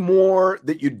seen any more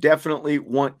that you definitely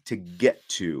want to get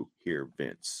to here,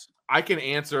 Vince? I can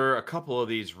answer a couple of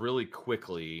these really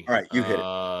quickly. All right, you hit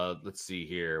it. Let's see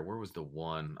here. Where was the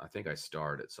one? I think I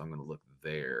started, so I'm going to look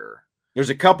there. There's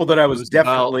a couple that I was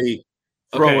definitely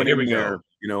throwing in there,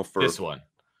 for this one.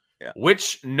 Yeah.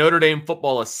 Which Notre Dame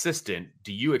football assistant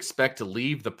do you expect to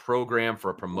leave the program for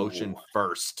a promotion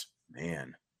first?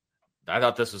 Man, I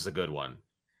thought this was a good one.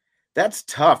 That's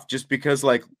tough just because,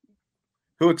 like,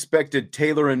 who expected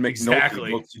Taylor and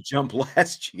McNulty to jump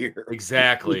last year?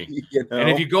 Exactly. And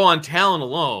if you go on talent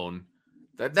alone,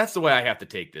 that's the way I have to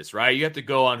take this, right? You have to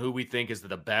go on who we think is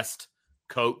the best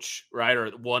coach, right?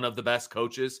 Or one of the best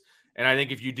coaches. And I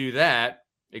think if you do that,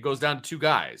 it goes down to two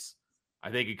guys. I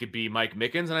think it could be Mike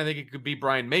Mickens, and I think it could be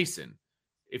Brian Mason.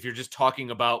 If you're just talking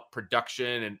about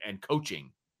production and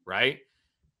coaching, right?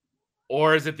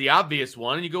 Or is it the obvious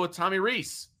one, and you go with Tommy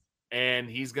Rees, and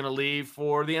he's going to leave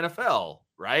for the NFL,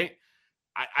 right?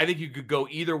 I think you could go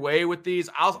either way with these.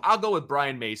 I'll go with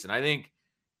Brian Mason. I think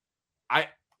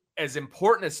as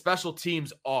important as special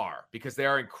teams are, because they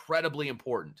are incredibly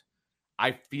important,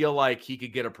 I feel like he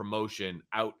could get a promotion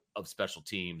out of special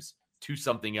teams to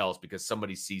something else because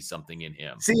somebody sees something in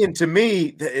him. See, and to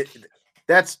me,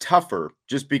 that's tougher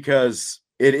just because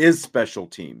it is special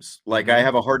teams. Like I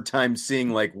have a hard time seeing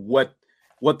like what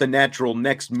the natural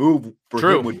next move for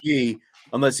him would be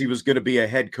unless he was going to be a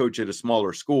head coach at a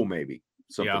smaller school, maybe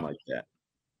something like that,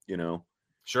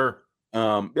 Sure.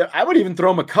 I would even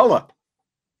throw McCullough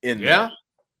in there.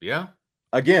 Yeah.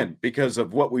 Again, because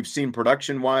of what we've seen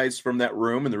production wise from that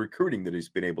room and the recruiting that he's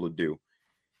been able to do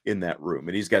in that room.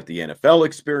 And he's got the NFL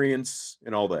experience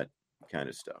and all that kind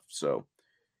of stuff. So,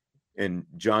 and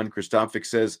John Christophic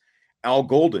says Al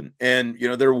Golden. And,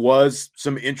 there was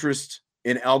some interest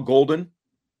in Al Golden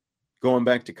going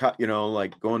back to,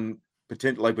 going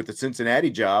potentially like with the Cincinnati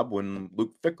job when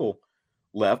Luke Fickell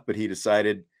left, but he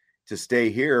decided to stay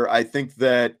here. I think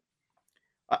that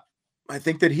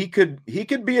he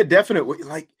could be a definite,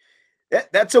 like,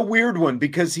 that's a weird one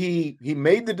because he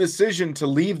made the decision to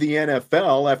leave the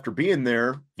NFL after being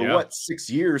there for 6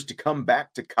 years to come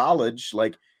back to college.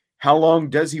 Like, how long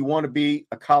does he want to be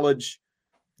a college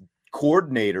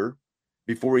coordinator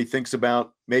before he thinks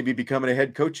about maybe becoming a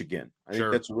head coach again? I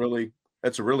think that's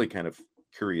a really kind of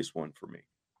curious one for me.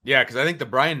 Yeah, because I think the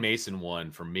Brian Mason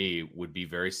one for me would be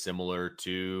very similar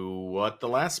to what the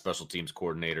last special teams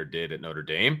coordinator did at Notre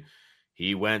Dame.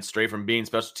 He went straight from being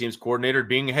special teams coordinator to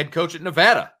being a head coach at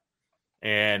Nevada,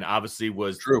 and obviously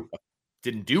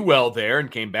didn't do well there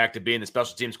and came back to being the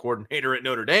special teams coordinator at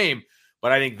Notre Dame.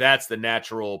 But I think that's the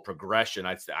natural progression.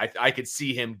 I could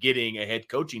see him getting a head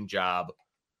coaching job,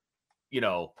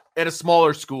 at a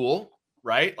smaller school,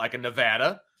 right? Like a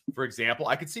Nevada, for example.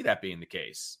 I could see that being the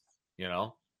case, Yeah.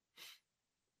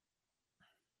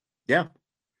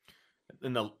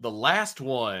 And the last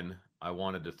one I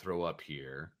wanted to throw up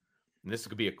here, and this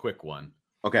could be a quick one.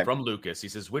 Okay. From Lucas. He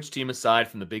says, which team aside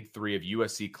from the big three of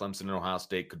USC, Clemson, and Ohio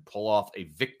State could pull off a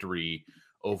victory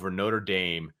over Notre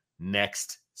Dame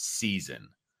next season?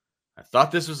 I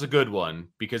thought this was a good one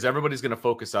because everybody's going to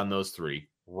focus on those three.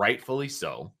 rightfully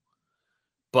so.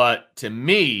 But to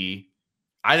me,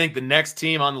 I think the next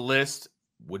team on the list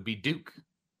would be Duke.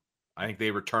 I think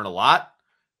they return a lot.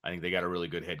 I think they got a really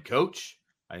good head coach.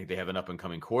 I think they have an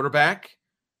up-and-coming quarterback.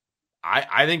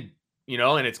 I think,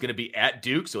 and it's going to be at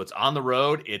Duke, so it's on the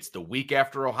road. It's the week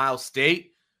after Ohio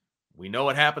State. We know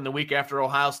what happened the week after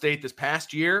Ohio State this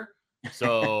past year.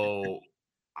 So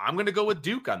I'm going to go with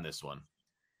Duke on this one.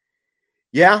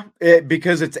 Yeah,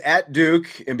 because it's at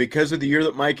Duke and because of the year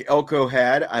that Mike Elko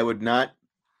had, that would not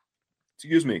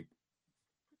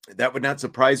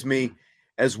surprise me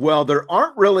as well. There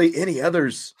aren't really any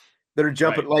others that are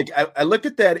jumping. Right. Like I looked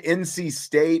at that NC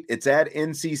State. It's at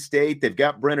NC State. They've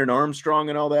got Brennan Armstrong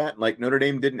and all that. Like Notre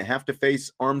Dame didn't have to face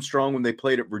Armstrong when they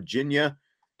played at Virginia,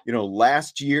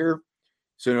 last year.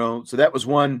 So that was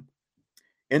one.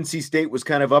 NC State was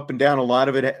kind of up and down. A lot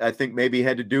of it, I think, maybe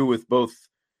had to do with both,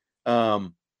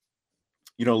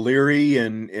 Leary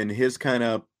and his kind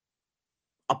of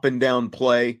up and down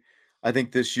play, I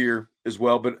think, this year as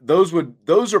well. But those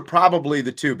are probably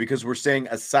the two, because we're saying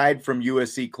aside from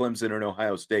USC, Clemson, and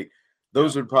Ohio State,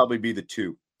 those would probably be the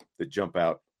two that jump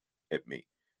out at me,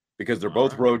 because they're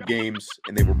both road games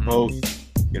and they were both,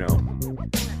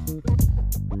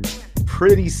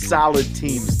 pretty solid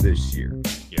teams this year.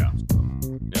 Yeah.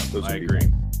 I agree.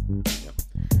 Yep.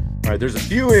 All right, there's a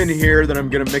few in here that I'm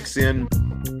going to mix in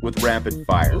with rapid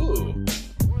fire. Ooh.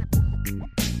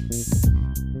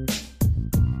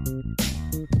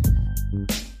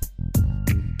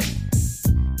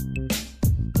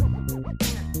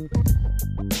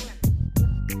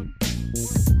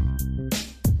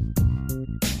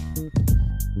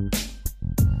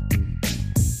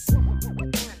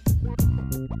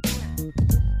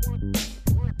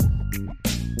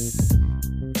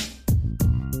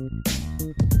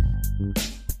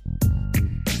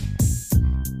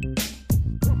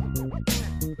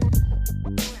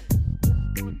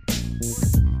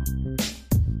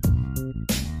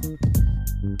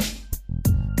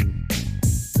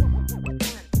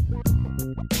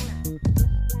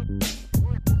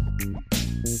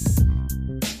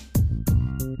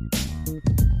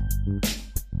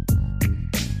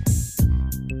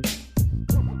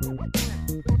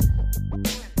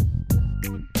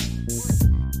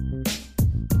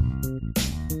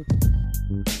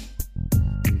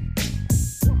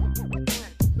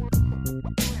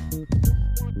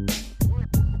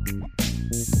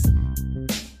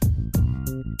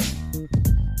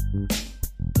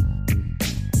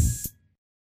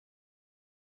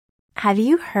 Have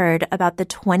you heard about the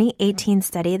 2018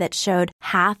 study that showed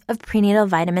half of prenatal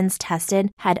vitamins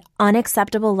tested had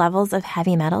unacceptable levels of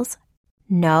heavy metals?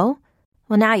 No?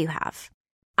 Well, now you have.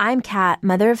 I'm Kat,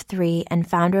 mother of 3 and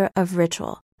founder of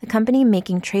Ritual, the company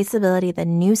making traceability the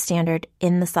new standard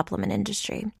in the supplement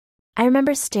industry. I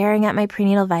remember staring at my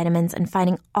prenatal vitamins and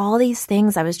finding all these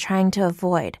things I was trying to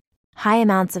avoid. High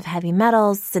amounts of heavy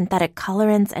metals, synthetic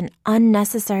colorants, and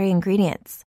unnecessary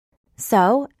ingredients.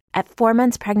 So, at 4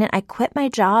 months pregnant, I quit my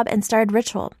job and started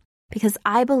Ritual because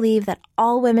I believe that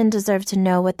all women deserve to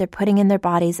know what they're putting in their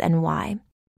bodies and why.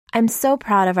 I'm so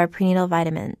proud of our prenatal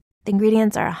vitamin. The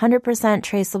ingredients are 100%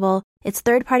 traceable, it's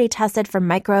third-party tested for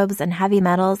microbes and heavy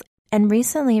metals, and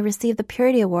recently received the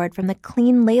Purity Award from the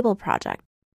Clean Label Project.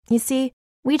 You see,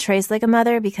 we trace like a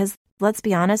mother because, let's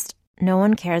be honest, no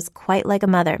one cares quite like a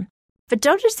mother. But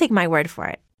don't just take my word for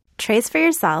it. Trace for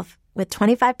yourself with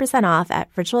 25% off at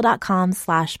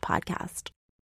ritual.com/podcast.